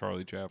all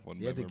Charlie Chaplin.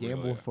 He had to memorabilia.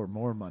 gamble for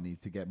more money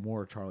to get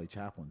more Charlie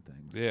Chaplin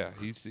things. Yeah,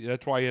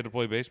 that's why he had to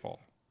play baseball.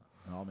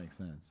 It all makes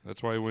sense.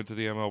 That's why he went to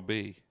the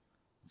MLB.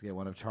 Let's get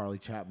one of Charlie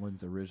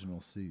Chaplin's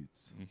original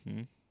suits.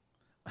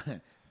 Mm-hmm.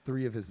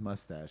 3 of his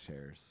mustache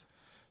hairs.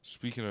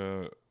 Speaking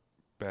of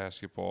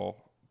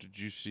basketball, did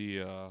you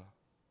see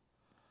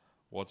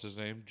what's his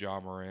name?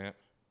 John Morant.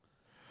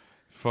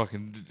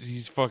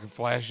 He's fucking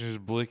flashing his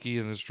blicky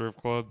in the strip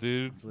club,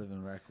 dude. He's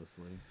living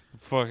recklessly.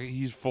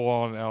 He's full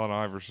on Allen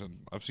Iverson.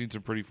 I've seen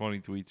some pretty funny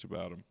tweets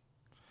about him.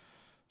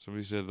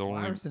 Somebody said the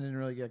only Iverson didn't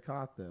really get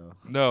caught though.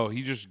 no,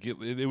 he just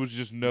it was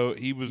just no.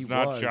 He was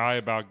not shy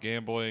about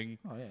gambling.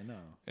 Oh yeah, no.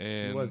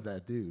 And He was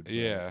that dude. but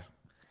Yeah,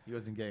 He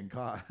wasn't getting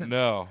caught.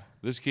 no,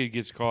 this kid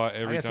gets caught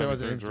every I guess time there he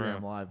was an turns Instagram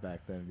around. live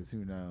back then because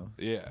who knows?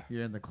 Yeah.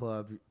 You're in the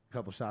club, a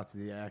couple shots of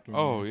the yak. And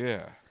Oh you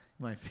yeah.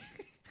 might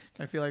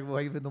feel like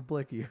waving the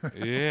blicky.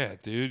 Yeah,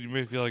 dude. You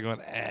may feel like going,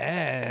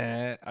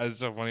 eh. It's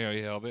so funny how he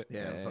held it.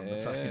 Yeah, from the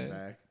fucking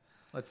back.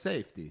 Well, it's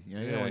safety. You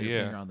know, you Yeah, don't want your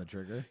yeah. finger on the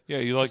trigger. Yeah,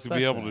 you like to be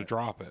Respect able to that.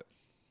 drop it.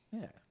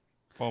 Yeah.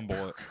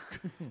 Fumble it.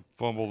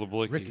 Fumble the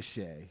blicky.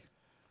 Ricochet.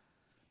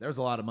 There was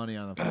a lot of money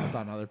on the. I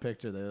saw another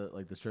picture that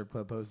like the strip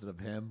club posted of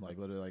him, like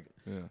literally like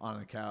Yeah. on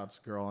the couch,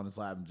 girl on his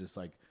lap, and just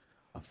like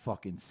a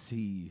fucking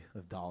sea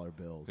of dollar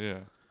bills. Yeah.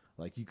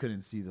 Like you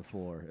couldn't see the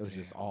floor. It was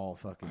just all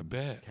fucking I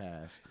bet.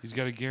 cash. He's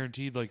got a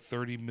guaranteed like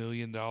 $30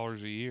 million a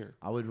year.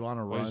 I would want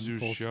to Why run does you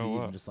full show speed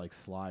up? and just like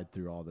slide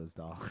through all those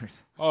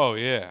dollars. Oh,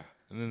 yeah.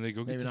 And then they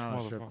go, get Maybe this not on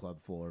a strip motherfucker.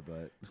 club floor,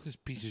 but This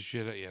piece of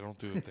shit. Yeah, don't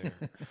do it there.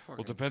 Well, it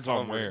Fucking depends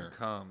on covered where. in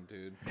cum,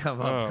 dude.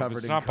 come Oh, up if covered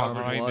it's in not cum,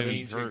 behind blood,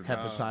 any and curtain.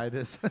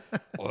 hepatitis.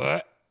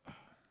 What?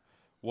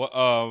 What?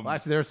 Well,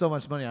 actually, there was so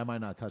much money, I might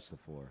not touch the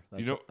floor.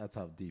 That's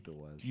how deep it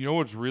was. You know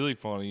what's really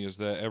funny is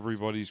that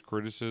everybody's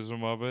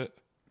criticism of it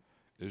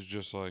is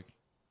just like,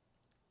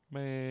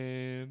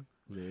 man,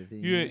 you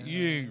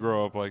didn't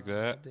grow up like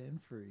that.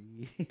 And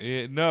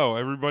free.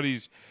 No,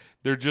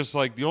 they're just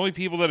like, the only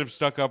people that have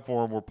stuck up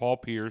for him were Paul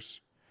Pierce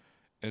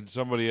and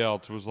somebody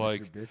else was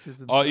like,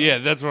 oh yeah,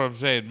 that's what I'm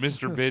saying,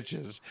 Mr.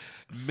 Bitches.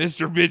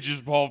 Mr.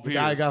 Bitches Paul Pierce. The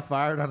guy got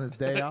fired on his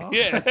day off?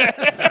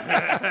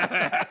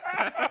 Yeah.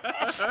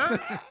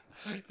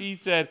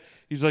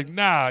 He's like,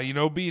 nah,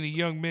 being a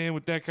young man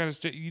with that kind of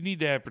stuff, you need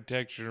to have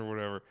protection or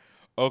whatever.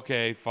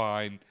 Okay,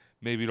 fine.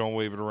 Maybe don't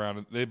wave it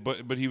around.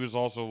 But he was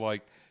also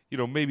like,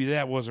 maybe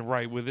that wasn't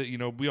right with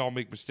it. We all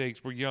make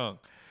mistakes. We're young.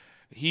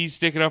 He's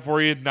sticking up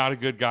for you. Not a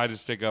good guy to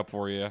stick up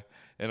for you.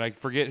 And I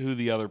forget who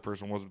the other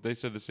person was, but they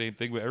said the same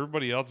thing. But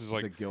everybody else is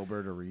like, it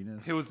Gilbert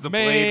Arenas? It was the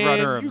Blade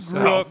Runner you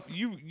himself.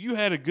 grew up, you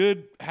had a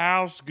good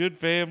house, good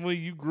family.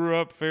 You grew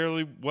up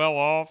fairly well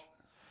off.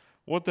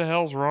 What the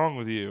hell's wrong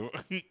with you?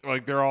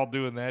 Like, they're all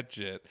doing that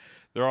shit.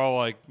 They're all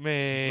like,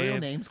 man. His real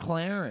name's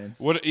Clarence.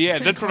 What? Yeah,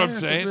 that's what I'm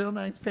saying. Real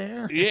nice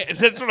parents. Yeah,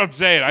 that's what I'm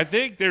saying. I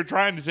think they're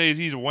trying to say is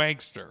he's a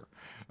wankster.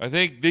 I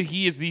think that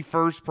he is the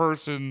first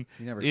person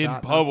in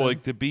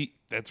public to be.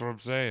 That's what I'm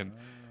saying.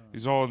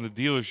 He's all in the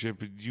dealership,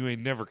 but you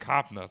ain't never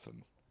copped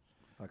nothing.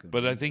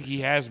 But I think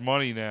he has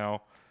money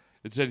now.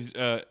 It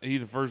said he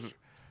the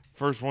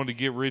first one to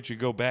get rich and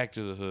go back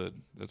to the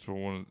hood. That's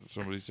what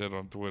somebody said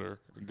on Twitter.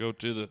 Go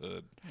to the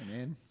hood. Hey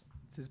man,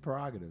 it's his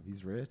prerogative.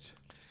 He's rich.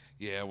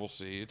 Yeah, we'll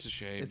see. It's a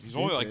shame. It's He's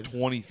stupid. only like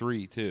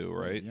 23 too,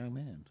 right? He's a young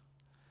man.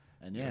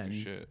 And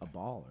he's a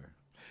baller.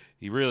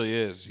 He really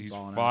is. He's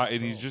fine,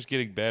 and he's just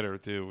getting better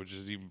too, which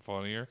is even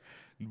funnier.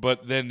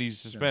 But then he's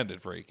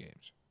suspended for 8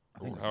 games. I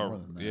think it's more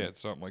than that. Yeah,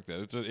 it's something like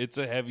that. It's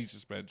a heavy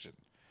suspension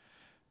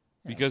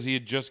because he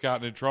had just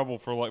gotten in trouble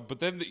for But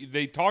then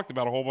they talked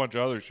about a whole bunch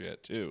of other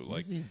shit too.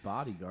 Like he's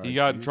bodyguard. He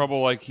got in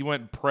trouble. Like he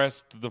went and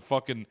pressed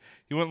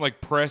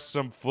pressed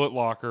some Foot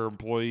Locker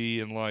employee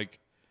and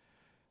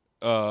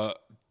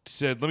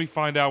said, "Let me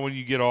find out when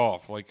you get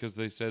off," because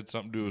they said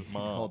something to his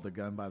mom. Hold the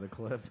gun by the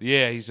cliff.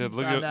 Yeah, he said,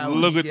 "Look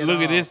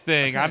at this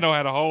thing. I know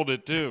how to hold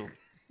it too.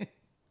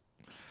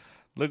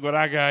 Look what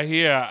I got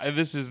here, and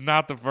this is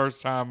not the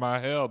first time I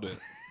held it."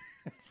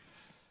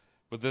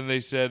 But then they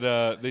said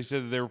that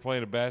they were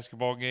playing a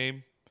basketball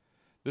game.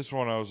 This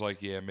one I was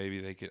like, yeah,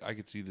 maybe I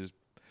could see this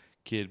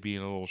kid being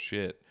a little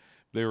shit.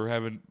 They were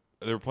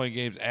playing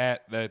games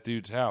at that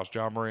dude's house,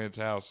 John Morant's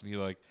house, and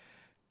he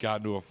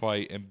got into a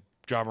fight, and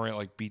John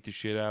Morant beat the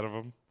shit out of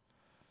him.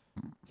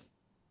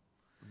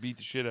 Beat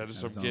the shit out of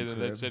some kid,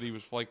 and then said he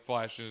was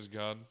flashing his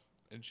gun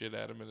and shit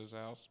at him in his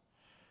house.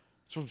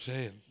 That's what I'm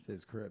saying. It's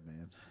his crib,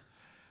 man.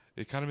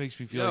 It kind of makes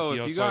me feel like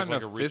he if you sounds got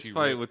like in a a Richie fist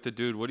fight Rich. with the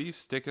dude, what are you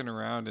sticking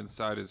around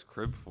inside his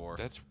crib for?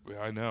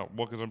 I know.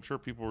 Well, because I'm sure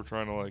people were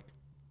trying to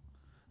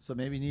So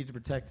maybe he needed to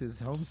protect his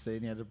home state,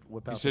 and he had to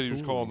whip out. He said he was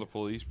tool. calling the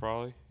police,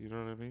 probably. You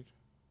know what I mean?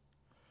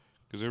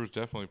 Because there was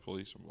definitely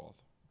police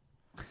involved.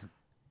 I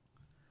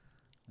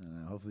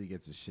don't know. Hopefully, he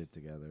gets his shit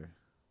together.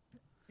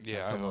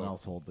 Yeah, Have someone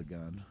else hold the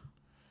gun.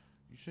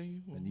 You say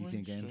you were and you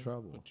can get in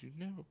trouble. But you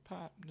never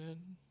popped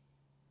nothing.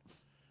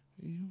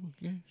 You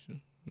a gangster.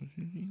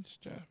 You need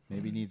stuff.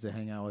 Maybe he needs to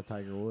hang out with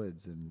Tiger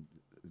Woods and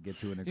get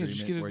to an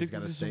agreement get where he's got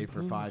addicted to to stay some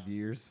for booze. 5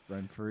 years,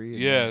 rent free.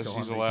 Yes,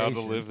 he's allowed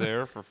to live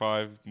there for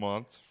 5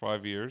 months,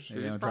 5 years.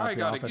 Maybe He's I'll probably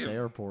drop you got off to at the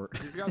airport.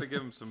 He's got to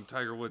give him some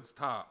Tiger Woods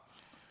top.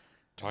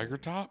 Tiger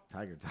top?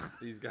 Tiger top.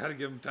 He's got to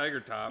give him Tiger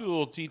top. A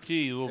little TT,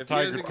 a little If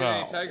Tiger he doesn't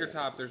top. get any Tiger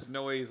top, there's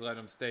no way he's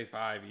letting him stay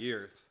 5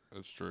 years.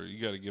 That's true.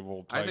 You got to give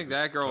old Tiger I think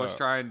that girl was top.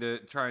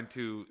 trying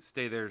to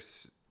stay there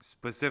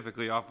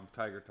specifically off of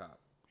Tiger top.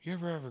 You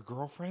ever have a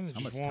girlfriend that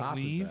How just much won't top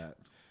leave? is that?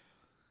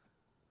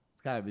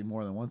 It's got to be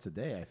more than once a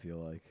day, I feel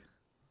like.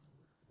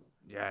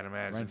 Yeah, I'd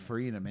imagine. Rent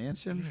free in a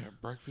mansion. Yeah,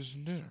 breakfast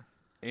and dinner.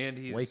 And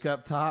he's Wake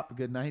up top,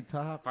 good night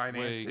top,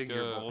 financing Wake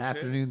your up. bullshit.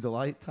 afternoon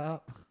delight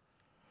top.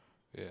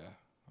 Yeah,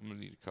 I'm gonna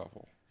need a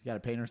couple. You got to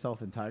paint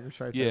herself in tiger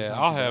stripes. Yeah, every time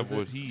I'll she have does it.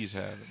 what he's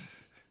having.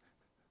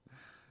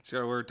 She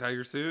got to wear a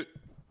tiger suit.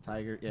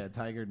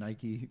 Tiger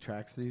Nike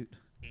tracksuit.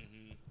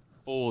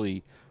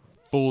 Fully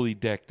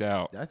decked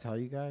out. Did I tell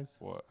you guys?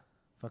 What?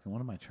 Fucking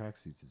one of my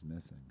tracksuits is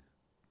missing.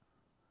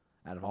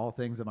 Out of all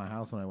things in my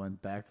house, when I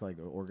went back to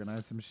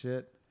organize some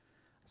shit,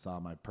 I saw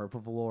my purple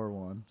velour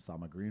one, saw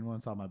my green one,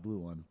 saw my blue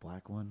one,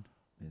 black one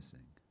missing.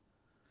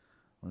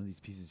 One of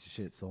these pieces of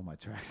shit stole my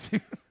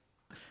tracksuit.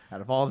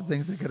 Out of all the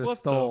things they could have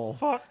stole,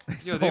 fuck?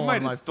 Yo, they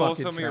might have stole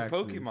some of your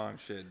Pokemon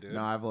shit, dude.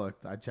 No, I've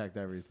looked. I checked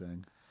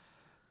everything.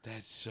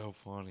 That's so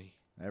funny.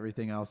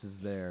 Everything else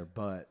is there,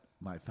 but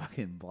my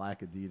fucking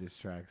black Adidas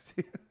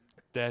tracksuit.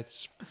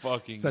 That's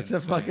fucking Such insane.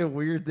 a fucking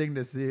weird thing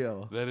to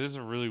steal. That is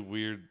a really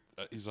weird.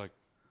 He's like,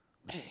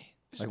 hey,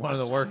 this Like is one my of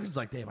the size. workers,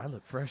 like, damn, I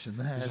look fresh in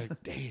that. He's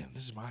like, damn,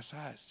 this is my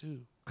size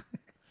too.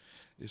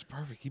 It's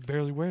perfect. He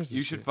barely wears this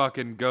You should shit.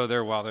 fucking go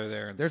there while they're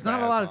there. And There's not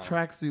a spaz lot of on 'em.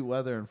 tracksuit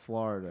weather in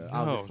Florida.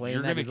 I No, was explaining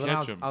you're that gonna because when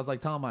catch 'em. I was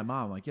like telling my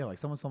mom, like, yeah, like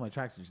someone stole my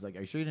tracksuit. She's like,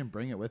 are you sure you didn't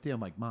bring it with you? I'm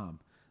like, Mom,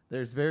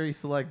 There's very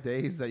select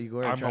days that you go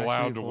wear a I'm tracksuit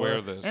allowed to for. wear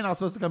this. And I was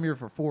supposed to come here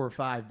for 4 or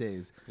 5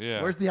 days.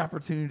 Yeah. Where's the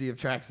opportunity of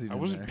tracksuit? I in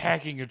wasn't there?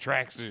 packing a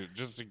tracksuit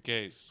just in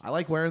case. I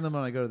like wearing them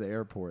when I go to the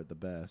airport the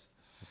best.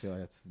 I feel like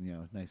that's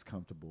nice,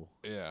 comfortable,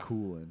 Yeah.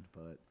 cooling.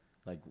 But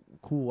like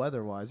cool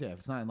weather wise, yeah. If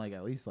it's not in like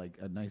at least like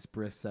a nice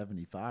brisk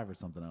 75 or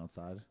something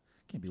outside,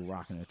 can't be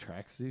rocking a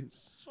tracksuit.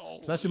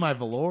 Especially my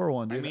velour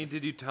one, dude. I mean,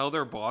 did you tell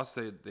their boss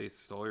they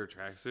stole your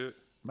tracksuit?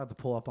 I'm about to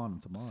pull up on them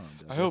tomorrow.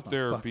 Dude. I hope That's my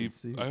there are fucking people.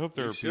 suit. I hope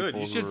there are people.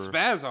 You should who are-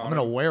 spaz on I'm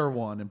gonna them. wear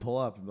one and pull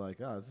up and be like,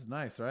 "Oh, this is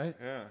nice, right?"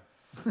 Yeah.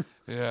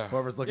 Yeah.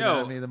 Whoever's looking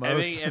Yo, at me the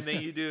most. and then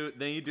you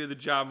do the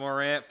John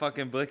Morant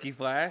fucking blicky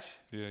flash.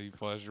 Yeah. You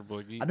flash your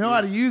blicky. I know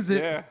how to use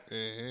it.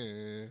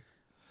 Yeah.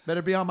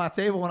 Better be on my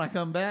table when I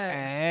come back.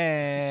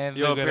 And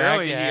Yo, look at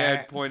apparently he that.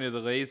 had pointed the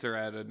laser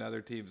at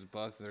another team's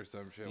bus or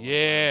some shit. one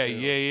Yeah, time,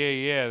 too.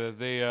 yeah. That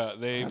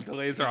they The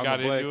laser on got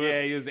the blick. into Yeah,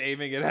 it. he was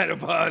aiming it at a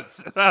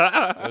bus.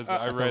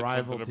 I read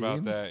rival something about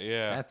teams? that.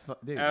 Yeah. That's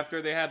dude.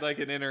 After they had like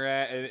an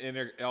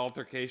inner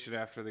altercation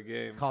after the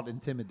game. It's called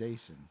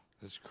intimidation.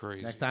 That's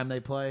crazy. Next time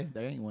they play,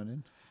 they ain't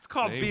winning. It's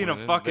called They being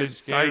winning. a fucking They're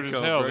scared as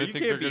psycho, hell. bro. They You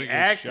think they're can't be gonna get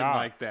acting shot.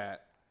 like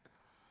that.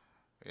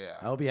 Yeah.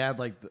 I hope he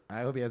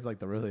has like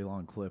the really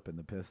long clip in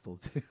the pistol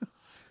too.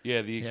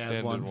 Yeah, the He has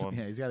extended one.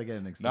 Yeah, he's got to get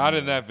an extended. Not in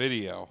one. that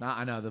video. No,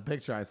 I know the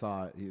picture I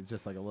saw. He was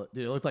just like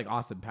dude. It looked like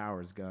Austin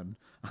Powers' gun.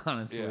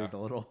 Honestly, Yeah. the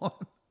little one.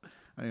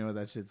 I don't know what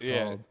that shit's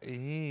Yeah. called.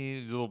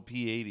 Little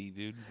P80,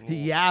 dude.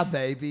 Yeah,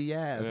 baby.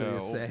 Yeah, that's what he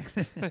was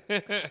Yeah.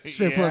 saying.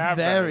 Strip Yeah, looks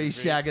very baby.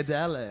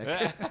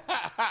 shagadelic.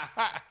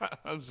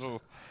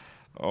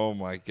 Oh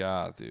my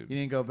god, You dude.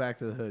 didn't go back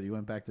to the hood. You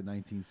went back to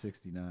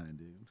 1969,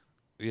 dude.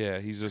 Yeah,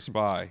 he's a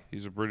spy.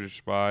 He's a British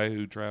spy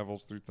who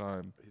travels through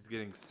time. He's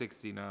getting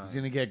 69. He's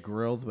gonna get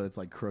grills, but it's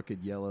like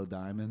crooked yellow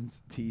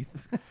diamonds teeth,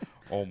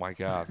 Oh my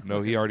god.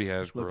 No, he already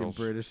has looking grills.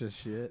 British as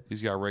shit.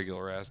 He's got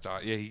regular ass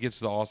dot. Yeah, he gets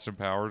the Austin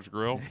Powers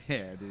grill.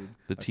 Yeah, dude.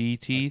 The T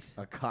teeth.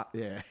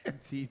 Yeah,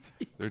 teeth.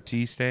 They're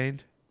tea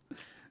stained. It'd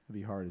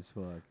be hard as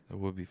fuck. That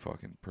would be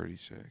fucking pretty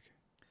sick.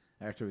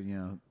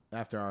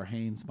 After our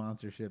Hanes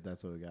sponsorship,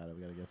 that's what we got.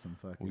 We got to get some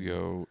fucking. We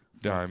go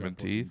fucked diamond up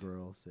looking teeth.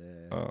 grills.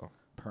 Yeah. Oh.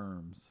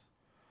 Perms.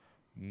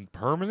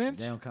 Permanent?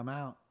 They don't come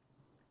out.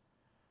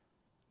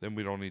 Then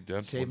we don't need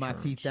dental Shave my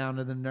insurance. teeth down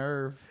to the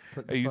nerve.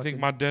 Put the Hey, you think fucking-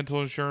 my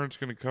dental insurance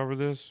going to cover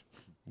this?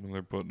 When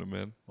they're putting them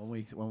in?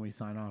 when we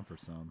sign on for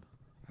some,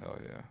 Hell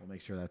yeah. we'll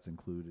make sure that's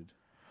included.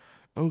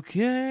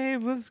 Okay,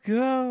 let's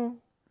go.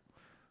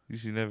 You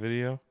seen that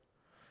video?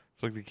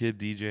 It's like the kid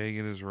DJing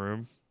in his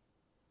room.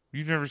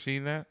 You've never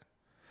seen that?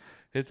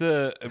 Hit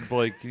the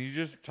Blake. Can you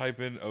just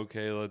type in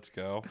 "Okay, let's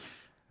go,"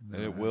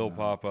 and it will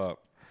pop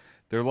up.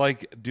 They're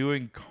like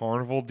doing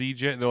carnival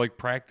DJ. They're like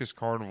practice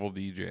carnival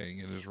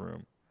DJing in his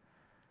room.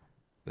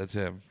 That's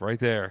him right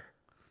there.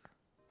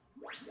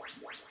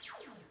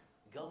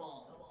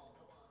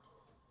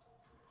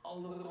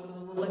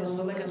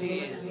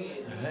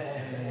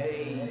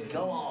 Hey,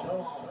 come on.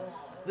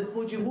 Dit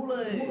moet je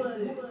voelen.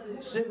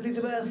 Simply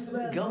the best.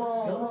 Come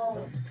on.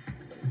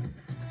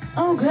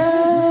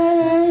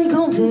 Okay,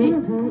 komt-ie.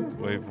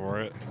 Wait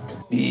for it.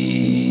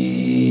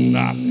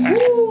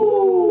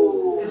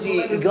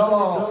 Come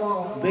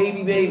on.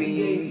 Baby,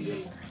 baby.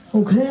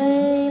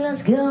 Okay,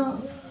 let's go.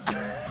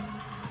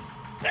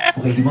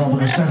 Oké, die man, we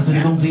gaan starten.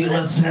 Die komt hier.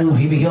 Let's move.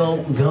 Here we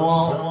go. Go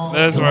on.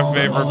 That's Come my on,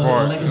 favorite come on,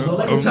 part. lekker zo,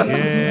 lekker zo.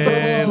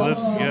 Okay, let's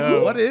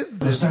go. What is We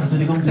this? starten.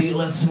 Die komt hier.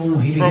 Let's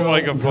move. Here we From go.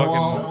 like a Go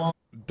on. fucking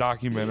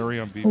documentary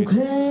on BBC.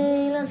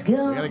 Okay, let's We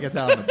go. gotta get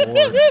that on the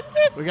board.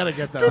 We gotta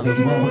get that on Oké, the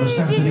die man, we gaan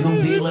starten. Die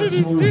komt hier.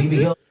 Let's move. Here we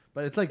go.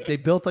 But it's like they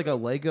built like a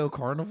Lego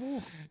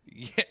carnival.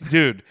 Yeah,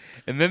 dude.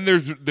 And then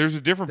there's a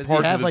different Does part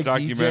he to have this like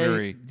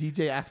documentary.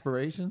 DJ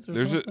aspirations or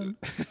There's something?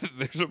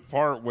 there's a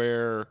part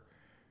where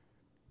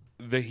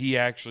he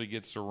actually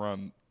gets to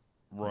run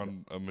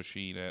a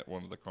machine at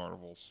one of the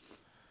carnivals.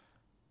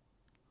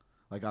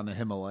 Like on the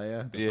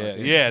Himalaya. The Yeah,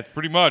 fucking- yeah,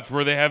 pretty much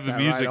where they have the that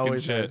music ride and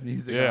always shit. has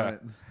music yeah, on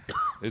it.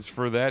 it's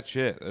for that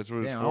shit. That's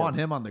what it's Damn, for. I want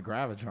him on the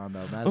Gravitron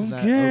though. Imagine that.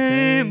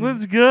 Okay,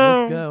 let's go.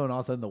 Let's go. And all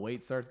of a sudden the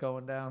weight starts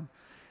going down.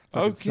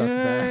 Fucking sucked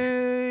back.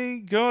 Okay,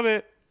 got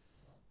it.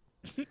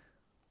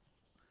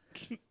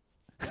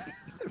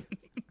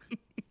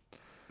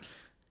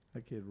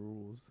 That kid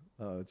rules.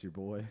 Oh, it's your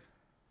boy.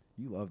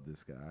 You love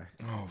this guy.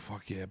 Oh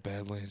fuck yeah,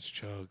 Badlands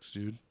Chugs,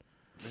 dude.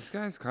 This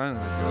guy's kind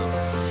of like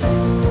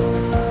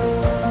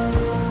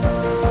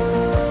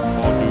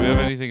Oh, do we have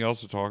anything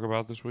else to talk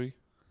about this week?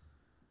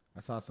 I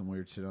saw some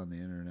weird shit on the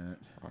internet.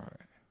 All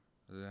right.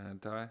 Is it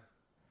hentai?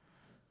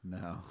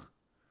 No.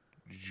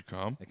 Did you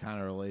come? It kind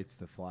of relates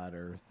to flat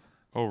Earth.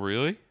 Oh,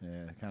 really?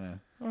 Yeah, it kind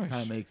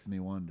Nice. of makes me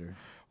wonder.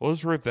 Well,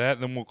 let's rip that,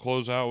 and then we'll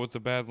close out with the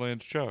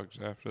Badlands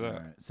Chugs after that. All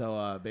right.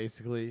 So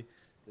basically,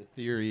 the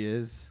theory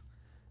is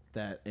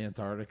that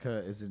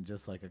Antarctica isn't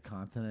just like a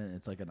continent;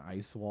 it's like an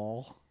ice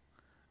wall,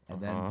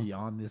 and then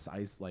beyond this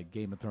ice, like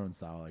Game of Thrones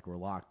style, like we're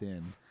locked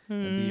in,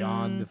 and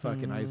beyond the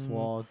fucking ice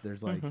wall,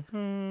 there's like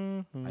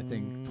I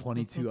think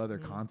 22 other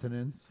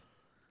continents.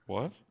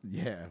 What?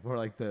 Yeah, where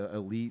like the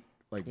elite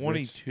like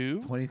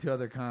 22? 22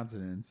 other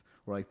continents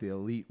where like the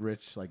elite,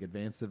 rich, like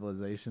advanced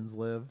civilizations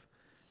live,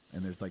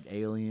 and there's like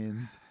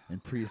aliens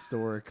and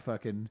prehistoric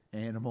fucking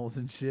animals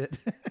and shit.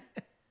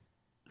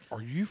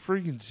 Are you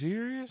freaking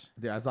serious?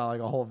 Dude, I saw like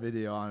a whole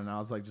video on it, and I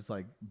was like just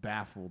like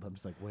baffled. I'm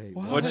just like, wait,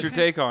 what? What's your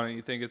take on it?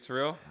 You think it's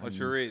real? What's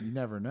your You read?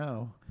 never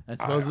know. And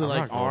supposedly I'm like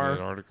not going to our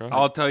Antarctica.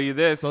 I'll tell you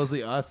this.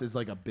 supposedly us is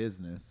like a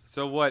business.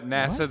 So what?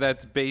 NASA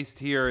that's based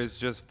here is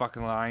just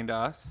fucking lying to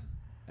us.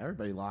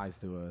 Everybody lies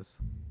to us.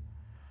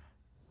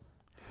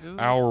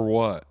 Our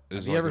what?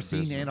 Is Have you like ever a seen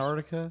business.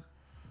 Antarctica?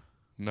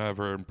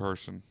 Never in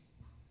person.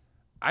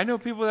 I know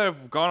people that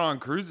have gone on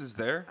cruises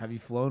there. Have you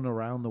flown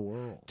around the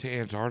world? To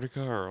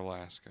Antarctica or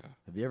Alaska?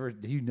 Have you ever?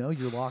 Do you know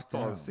you're locked It's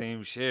all down? the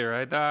same shit,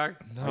 right, dog?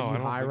 No, Are you I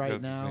don't high think right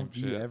that's the now? same Do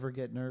you shit. ever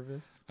get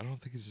nervous? I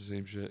don't think it's the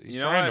same shit. He's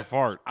You know trying what? to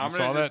fart. I'm You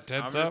gonna saw that just,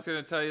 tense I'm up? just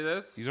gonna tell you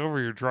this. He's over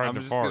here trying I'm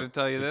to just fart. gonna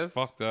tell you It's this.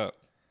 fucked up.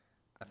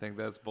 I think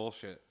that's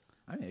bullshit.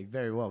 I mean, it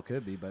very well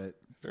could be, but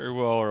Very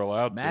well are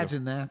allowed to.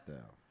 imagine that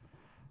though.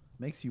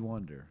 Makes you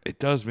wonder. It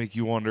does make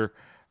you wonder.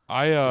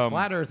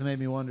 Flat Earth made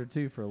me wonder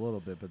too for a little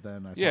bit, but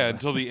then I saw Yeah, that.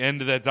 until the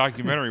end of that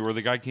documentary where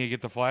the guy can't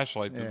get the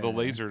flashlight, the Yeah.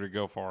 laser to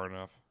go far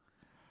enough.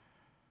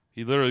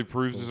 He literally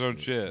proves his own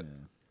shit.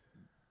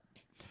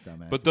 Yeah.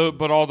 Dumbass But idiot.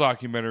 but all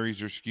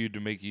documentaries are skewed to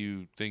make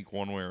you think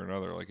one way or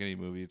another. Like any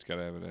movie, it's got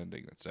to have an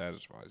ending that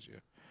satisfies you.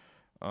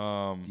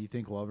 Do you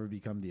think we'll ever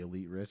become the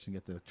elite rich and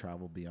get to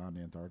travel beyond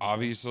Antarctica?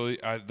 Obviously,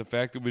 the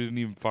fact that we didn't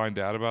even find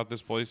out about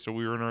this place till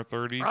we were in our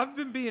 30s. I've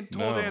been being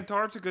told No.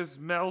 Antarctica's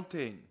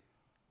melting.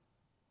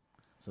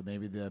 So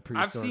maybe the I've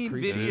prehistoric seen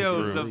creatures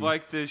videos true. of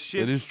like the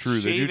shit it is true.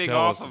 They do shaving tell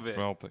off us of it's it.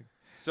 melting.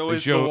 So They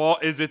is show- the wall?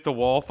 Is it the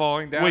wall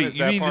falling down? Wait, Is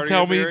you that mean part to of tell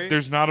your me theory?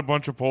 there's not a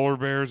bunch of polar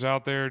bears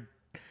out there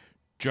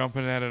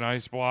jumping at an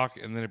ice block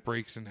and then it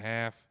breaks in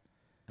half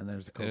and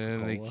there's a and Coca-Cola.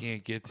 then they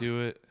can't get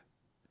to it?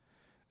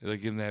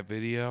 Like in that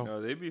video?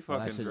 No, they'd be Well,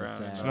 that fucking shit is drowning.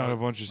 sad. It's not a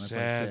bunch of That's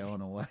sad. like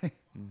sailing away.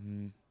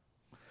 Mm-hmm.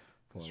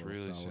 Poor It's little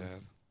really fellas.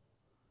 sad.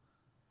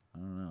 I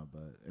don't know,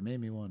 but it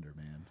made me wonder,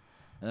 man.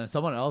 And then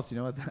someone else, you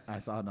know what? I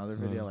saw another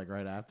video like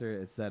right after.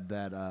 It said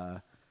that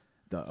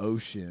the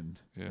ocean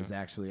Yeah. is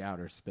actually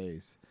outer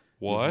space.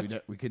 What?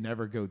 Because we could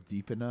never go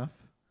deep enough.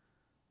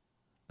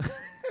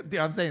 Dude,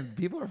 I'm saying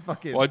people are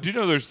fucking. Well, I do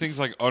know there's things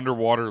like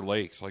underwater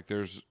lakes. Like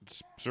there's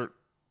certain.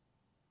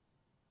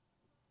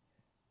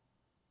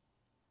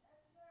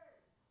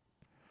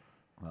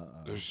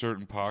 There's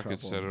certain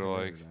pockets that are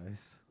like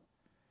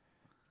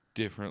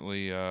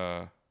differently.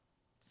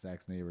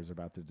 Zach's neighbors are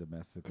about to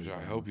domestically.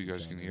 I hope you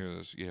violence guys each can other. hear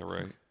this. Yeah,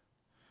 right.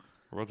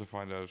 We're about to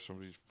find out if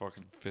somebody's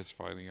fucking fist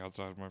fighting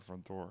outside of my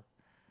front door.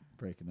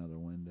 Break another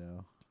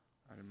window.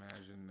 I'd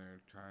imagine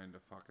they're trying to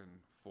fucking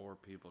four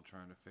people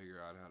trying to figure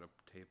out how to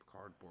tape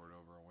cardboard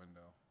over a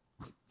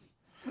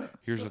window.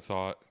 Here's a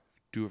thought: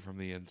 do it from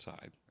the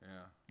inside.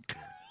 Yeah.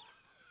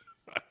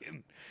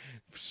 Fucking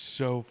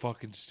so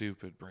fucking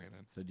stupid,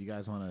 Brandon. So do you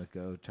guys want to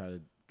go try to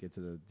get to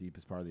the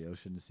deepest part of the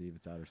ocean to see if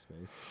it's outer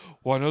space?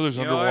 Well, I know there's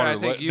You know what?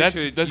 underwater. I think you that's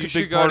should, that's you a should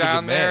big go part down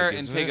of the there Meg,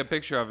 and isn't take it? a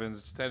picture of it and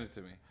send it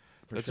to me.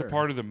 For That's sure. a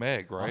part of the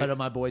Meg, I'll right? hit up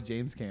my boy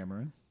James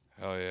Cameron.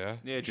 Hell yeah.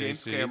 Yeah,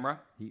 James JC. Camera.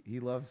 He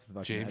loves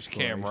fucking James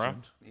exploration. Camera.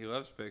 He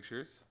loves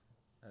pictures.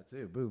 That's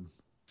it. Boom.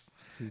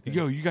 Two things.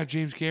 Yo, you got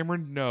James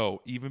Cameron?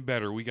 No, even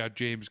better. We got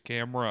James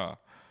Camera.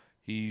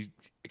 He's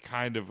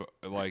kind of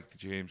like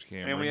James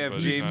Cameron. And we have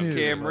but he's James not-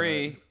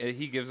 Camry. And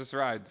he gives us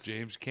rides.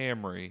 James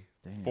Camry,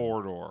 Damn.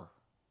 4-door.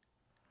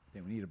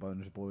 Damn, we need a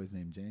bunch of boys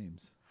named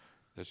James.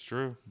 That's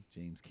true.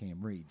 James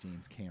Camry.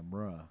 James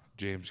Camera.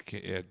 James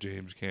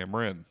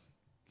Cameron.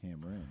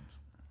 Cameron.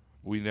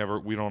 We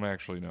don't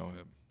actually know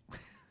him.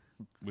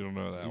 We don't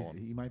know that one.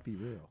 He might be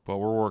real. But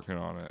we're working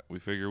on it. We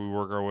figure we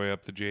work our way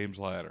up the James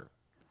ladder.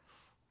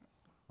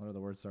 What other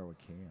words start with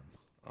Cam?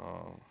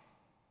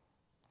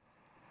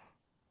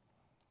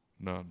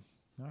 None.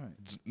 All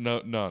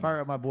right. None.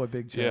 Fire up my boy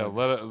Big Chad.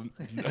 Yeah,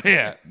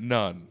 yeah,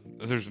 none.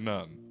 There's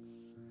none.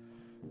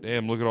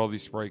 Damn, look at all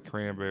these Sprite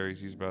cranberries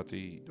he's about to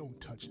eat. Don't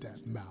touch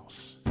that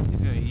mouse.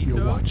 He's going to eat You're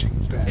those?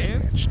 watching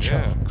Badlands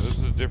Yeah, Chunks. this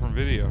is a different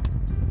video.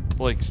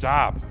 Blake,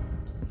 stop.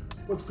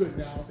 What's good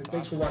now? And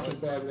thanks for watching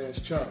Badlands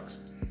Chunks.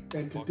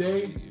 And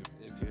today,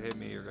 If you hit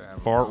me, you're going to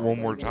have Fart a one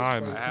more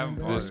time. I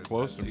haven't This farted.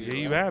 close to That's me. you.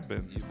 Yeah, you have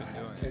been. You've I been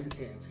have doing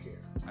 10 cans here.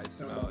 I And I'm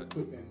smell about it. to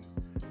put in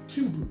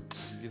 2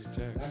 boots. Get a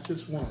text. Not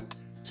just 1,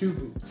 2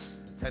 boots.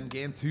 10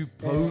 can, 2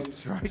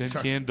 boats, right? 10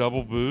 can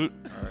double boot.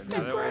 All right,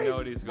 now that we know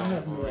what he's I going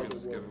have for, no we other can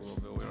skip a words.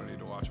 little bit. We don't need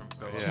to watch him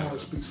fill The it.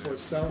 challenge speaks for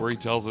itself. Where he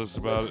tells us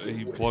about it.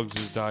 He plugs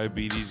his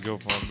diabetes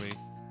GoFundMe.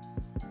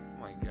 Oh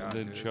my god,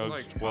 then dude. It's chugs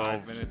like 12.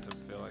 5 minutes of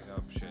filling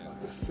up shit.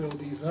 To fill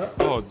these up,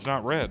 Oh, it's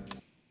not red.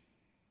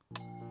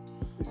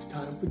 it's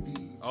time for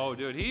deeds. Oh,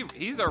 dude,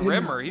 he's a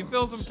rimmer. He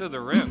fills them to the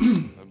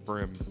rim. A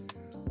brim.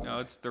 No,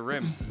 it's the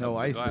rim. No of the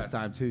ice glass. this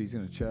time, too. He's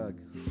going to chug.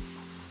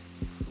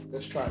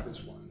 Let's try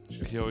this one.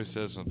 He always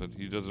says something.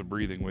 He does a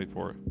breathing. Wait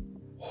for it.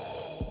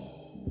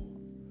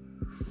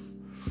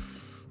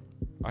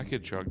 I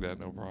could chug that,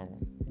 no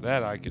problem.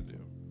 That I could do.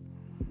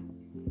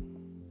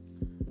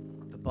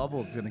 The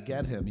bubble's gonna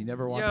get him. You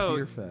never watched Yo,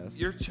 Beer Fest.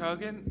 you're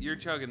chugging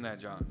that,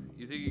 John.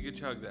 You think you could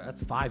chug that?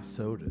 That's 5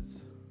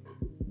 sodas.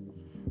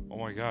 Oh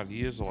my God,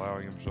 he is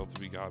allowing himself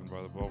to be gotten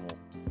by the bubble.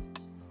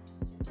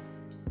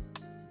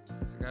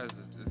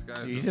 This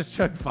guy's You just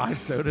chugged 5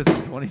 sodas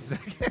in 20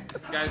 seconds.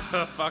 This guy's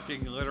a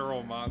fucking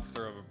literal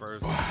monster of a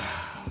person.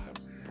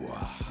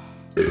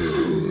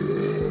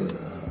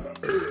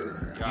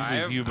 He's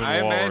a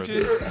human walrus.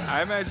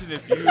 I imagine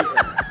if you...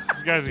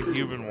 This guy's a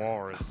human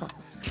walrus.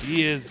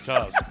 He is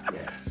Tusk.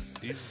 Yes.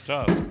 He's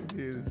Tusk.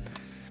 Dude.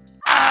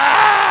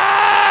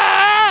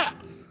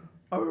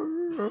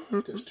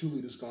 There's 2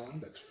 liters gone.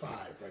 That's 5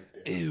 right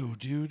there. Ew,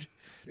 dude.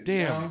 And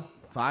Damn. now,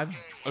 5 A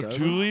sodas?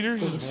 2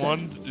 liters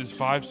is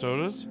 5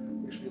 sodas?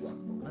 wish me luck,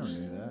 I folks.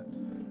 never knew that.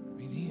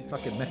 We need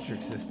Fucking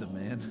metric system,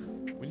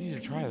 man. We need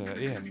to try that.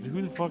 Yeah.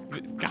 Who the fuck?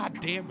 God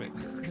damn it.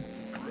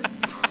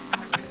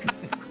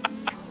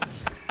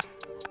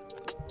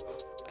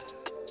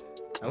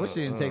 I wish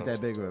you didn't take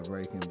that big of a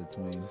break in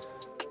between.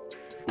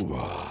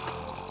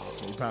 Wow.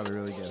 You'd probably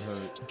really get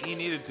hurt. He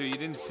needed to. You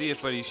didn't see it,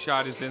 but he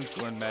shot his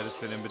insulin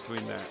medicine in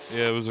between that.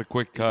 Yeah, it was a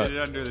quick He cut. did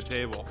it under the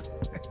table.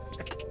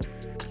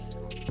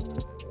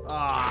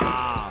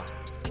 Ah!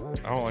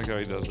 I don't like how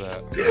he does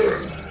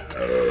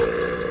that.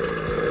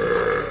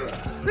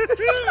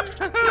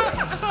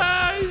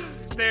 He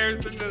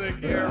stares into the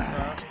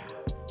camera.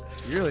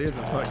 He really is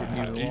a fucking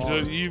human He's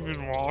walrus. an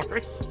even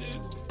walrus, dude.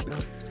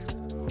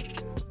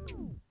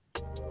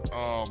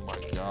 Oh my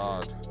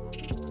God.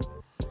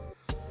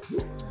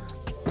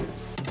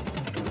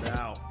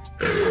 Now.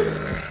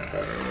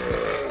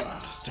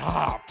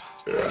 Stop.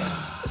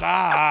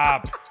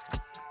 Stop.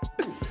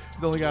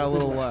 He's only got a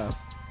little left.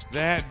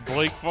 That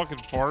Blake fucking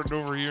farting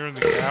over here in the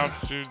couch,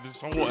 dude.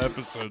 This whole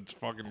episode's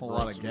fucking A whole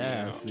lot of grossing me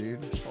out. gas,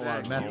 dude. A whole lot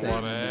of A methane. lot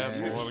of in ass,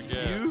 there. a lot of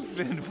gas. You've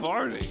been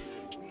farting.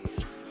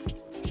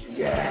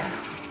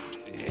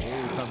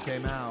 Ooh, some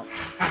came out.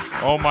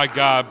 Oh my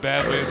God,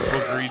 Badlands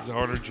book reads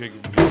 100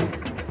 chicken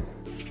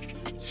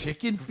feet.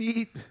 Chicken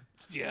feet?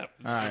 Yep.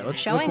 All right, let's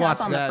Showing watch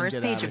up on the that and first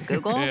get page outta of here.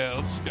 Google Yeah,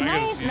 I gotta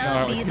might see not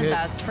that. be the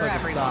best for Fucking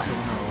everyone. stop it in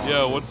a Yo,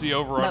 while. what's the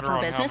over But under for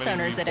on business how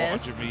many owners, we it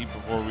is. watch of me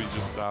before we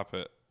just stop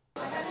it?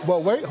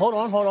 But wait, hold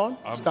on.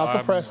 Stop the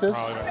I'm presses.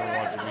 Probably not gonna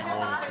watch it be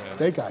more than 10.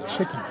 They got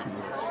chicken feet.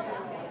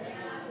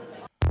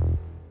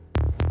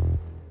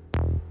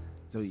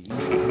 So he eats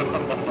too.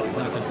 He's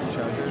not just a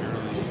chugger.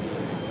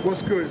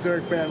 What's good? It's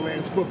Eric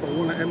Badlands Booker,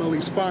 one of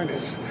MLE's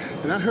finest.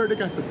 And I heard they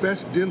got the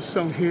best dim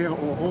sum here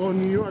on all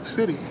New York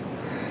City.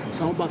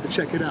 So I'm about to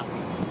check it out.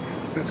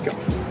 Let's go.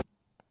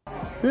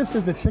 This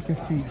is the chicken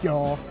feet,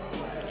 y'all.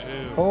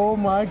 Ew. Oh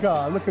my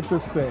God, look at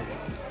this thing.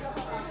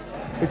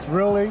 It's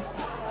really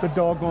the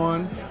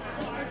doggone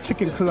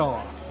chicken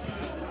claw.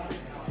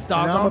 And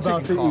I'm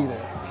about to eat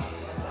it.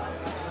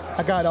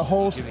 I got a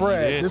whole can eat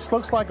spread. it. This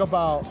looks like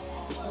about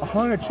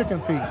 100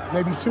 chicken feet,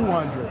 maybe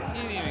 200.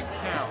 He didn't even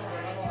count.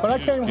 But I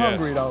You came just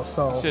hungry though, guessed.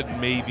 so You said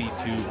maybe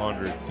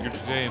 200. You're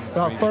saying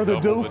Without maybe further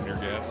double ado- than your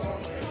guess.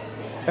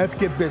 let's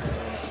get busy.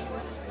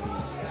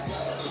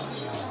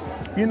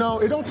 You know,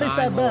 it don't taste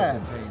that 9 little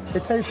bad. containers.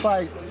 It tastes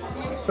like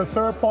the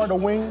third part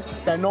of wing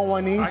that no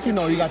one eats. You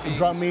know, you got the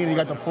drum meat, you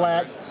got the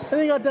flat, and then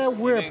you got that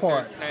weird think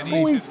part. there's 10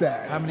 Who each? eats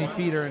that? How many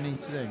feet are in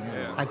each thing?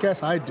 Yeah. I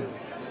guess I do.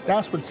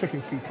 That's what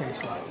chicken feet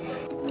taste like. I'm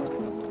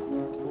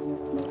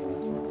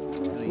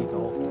gonna eat the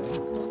whole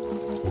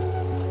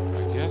thing. I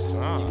guess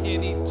not.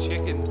 Can't eat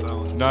chicken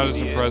bones. Not as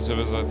idiot. impressive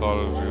as I thought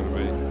it was going to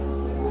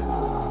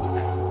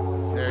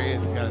There he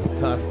is. He's got his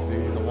tusks,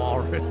 dude. He's a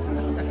walrus. be.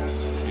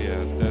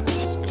 Yeah, that's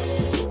disgusting.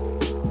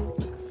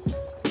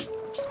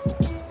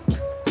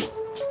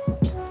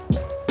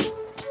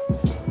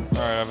 All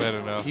right, I've had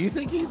enough. Do you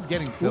think he's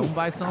getting filmed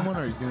by someone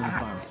or he's doing this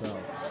by himself?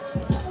 I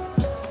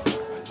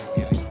don't think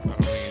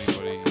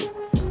anybody.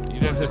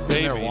 You'd have to Just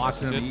sitting pay there me to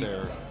watching him sit eat.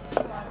 there.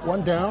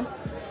 One down.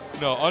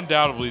 No,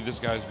 undoubtedly this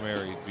guy's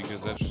married because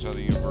that's just how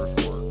the universe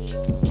works.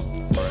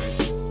 Right?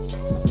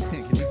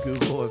 Can you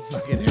Google if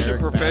fucking He's a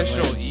Eric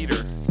professional Badlands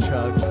eater.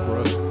 chugs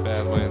Brooks?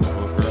 Badlands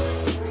Booker.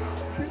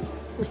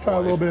 Let's try a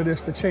little bit of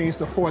this to change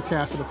the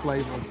forecast of the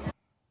flavor.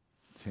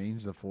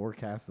 Change the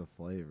forecast of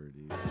flavor,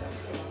 dude.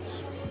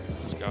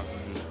 Just got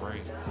into his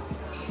brain.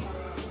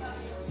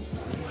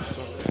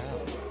 So down.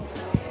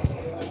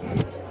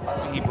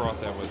 He brought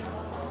that with him.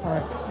 All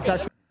right,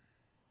 got you.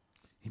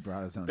 He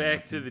brought his own.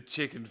 Back to the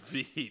chicken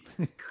feet.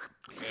 Yeah,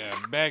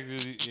 back to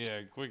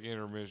the quick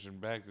intermission.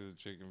 Back to the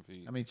chicken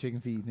feet. How many chicken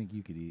feet you think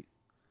you could eat?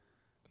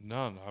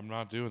 None. I'm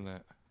not doing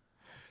that.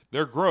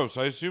 They're gross.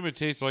 I assume it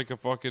tastes like a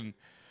fucking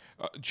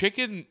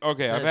chicken.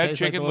 Okay, I've It had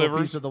tastes like chicken a little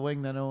livers. piece of the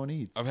wing that no one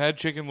eats. I've had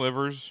chicken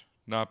livers.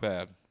 Not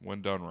bad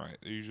when done right.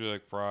 They're usually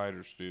like fried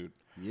or stewed.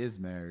 He is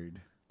married.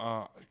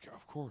 Of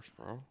course,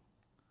 bro.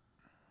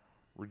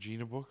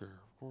 Regina Booker,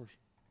 of course.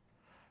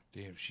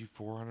 Damn, she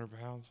 400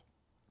 pounds.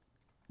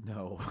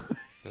 No.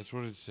 That's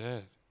what it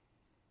said.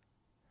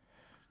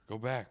 Go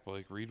back,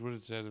 Blake. Read what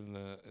it said in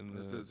the.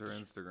 This is her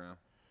Instagram.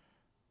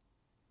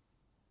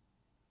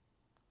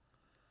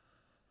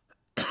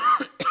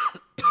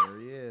 There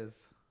he is.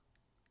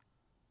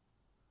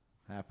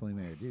 Happily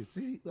married. Dude,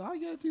 see, all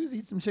you gotta do is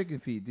eat some chicken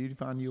feet, dude. You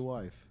find you a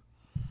wife.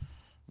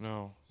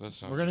 No,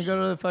 that's not. We're gonna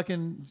go to the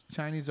fucking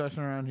Chinese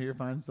restaurant around here,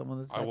 find someone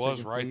that's got I was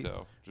chicken right feet.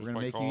 though. Just We're gonna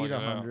by make you calling eat it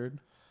out. 100.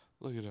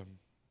 Look at him.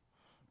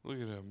 Look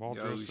at him, all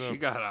Yo, dressed she up,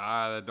 got an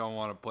eye that don't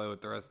want to play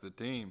with the rest of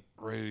the team.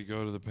 ready to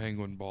go to the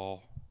Penguin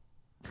Ball.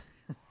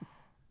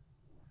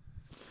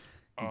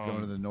 He's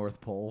going to the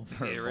North Pole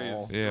for a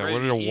ball. Yeah, ready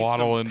we're gonna eat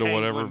waddle some into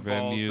whatever penguin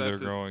balls. venue they're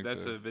That's going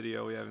That's to. a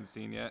video we haven't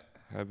seen yet.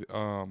 Have that's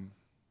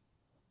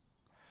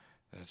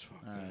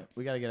fucked All up. right,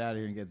 we gotta get out of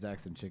here and get Zach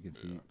some chicken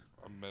feet.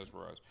 I'm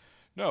mesmerized.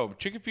 No,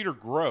 chicken feet are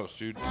gross,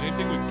 dude. Same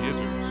thing with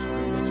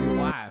gizzards. What's your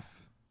wife?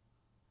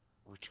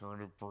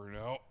 Return of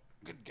Bruno.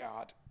 Good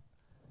God.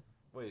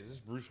 Wait, is this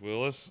Bruce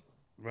Willis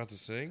about to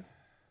sing?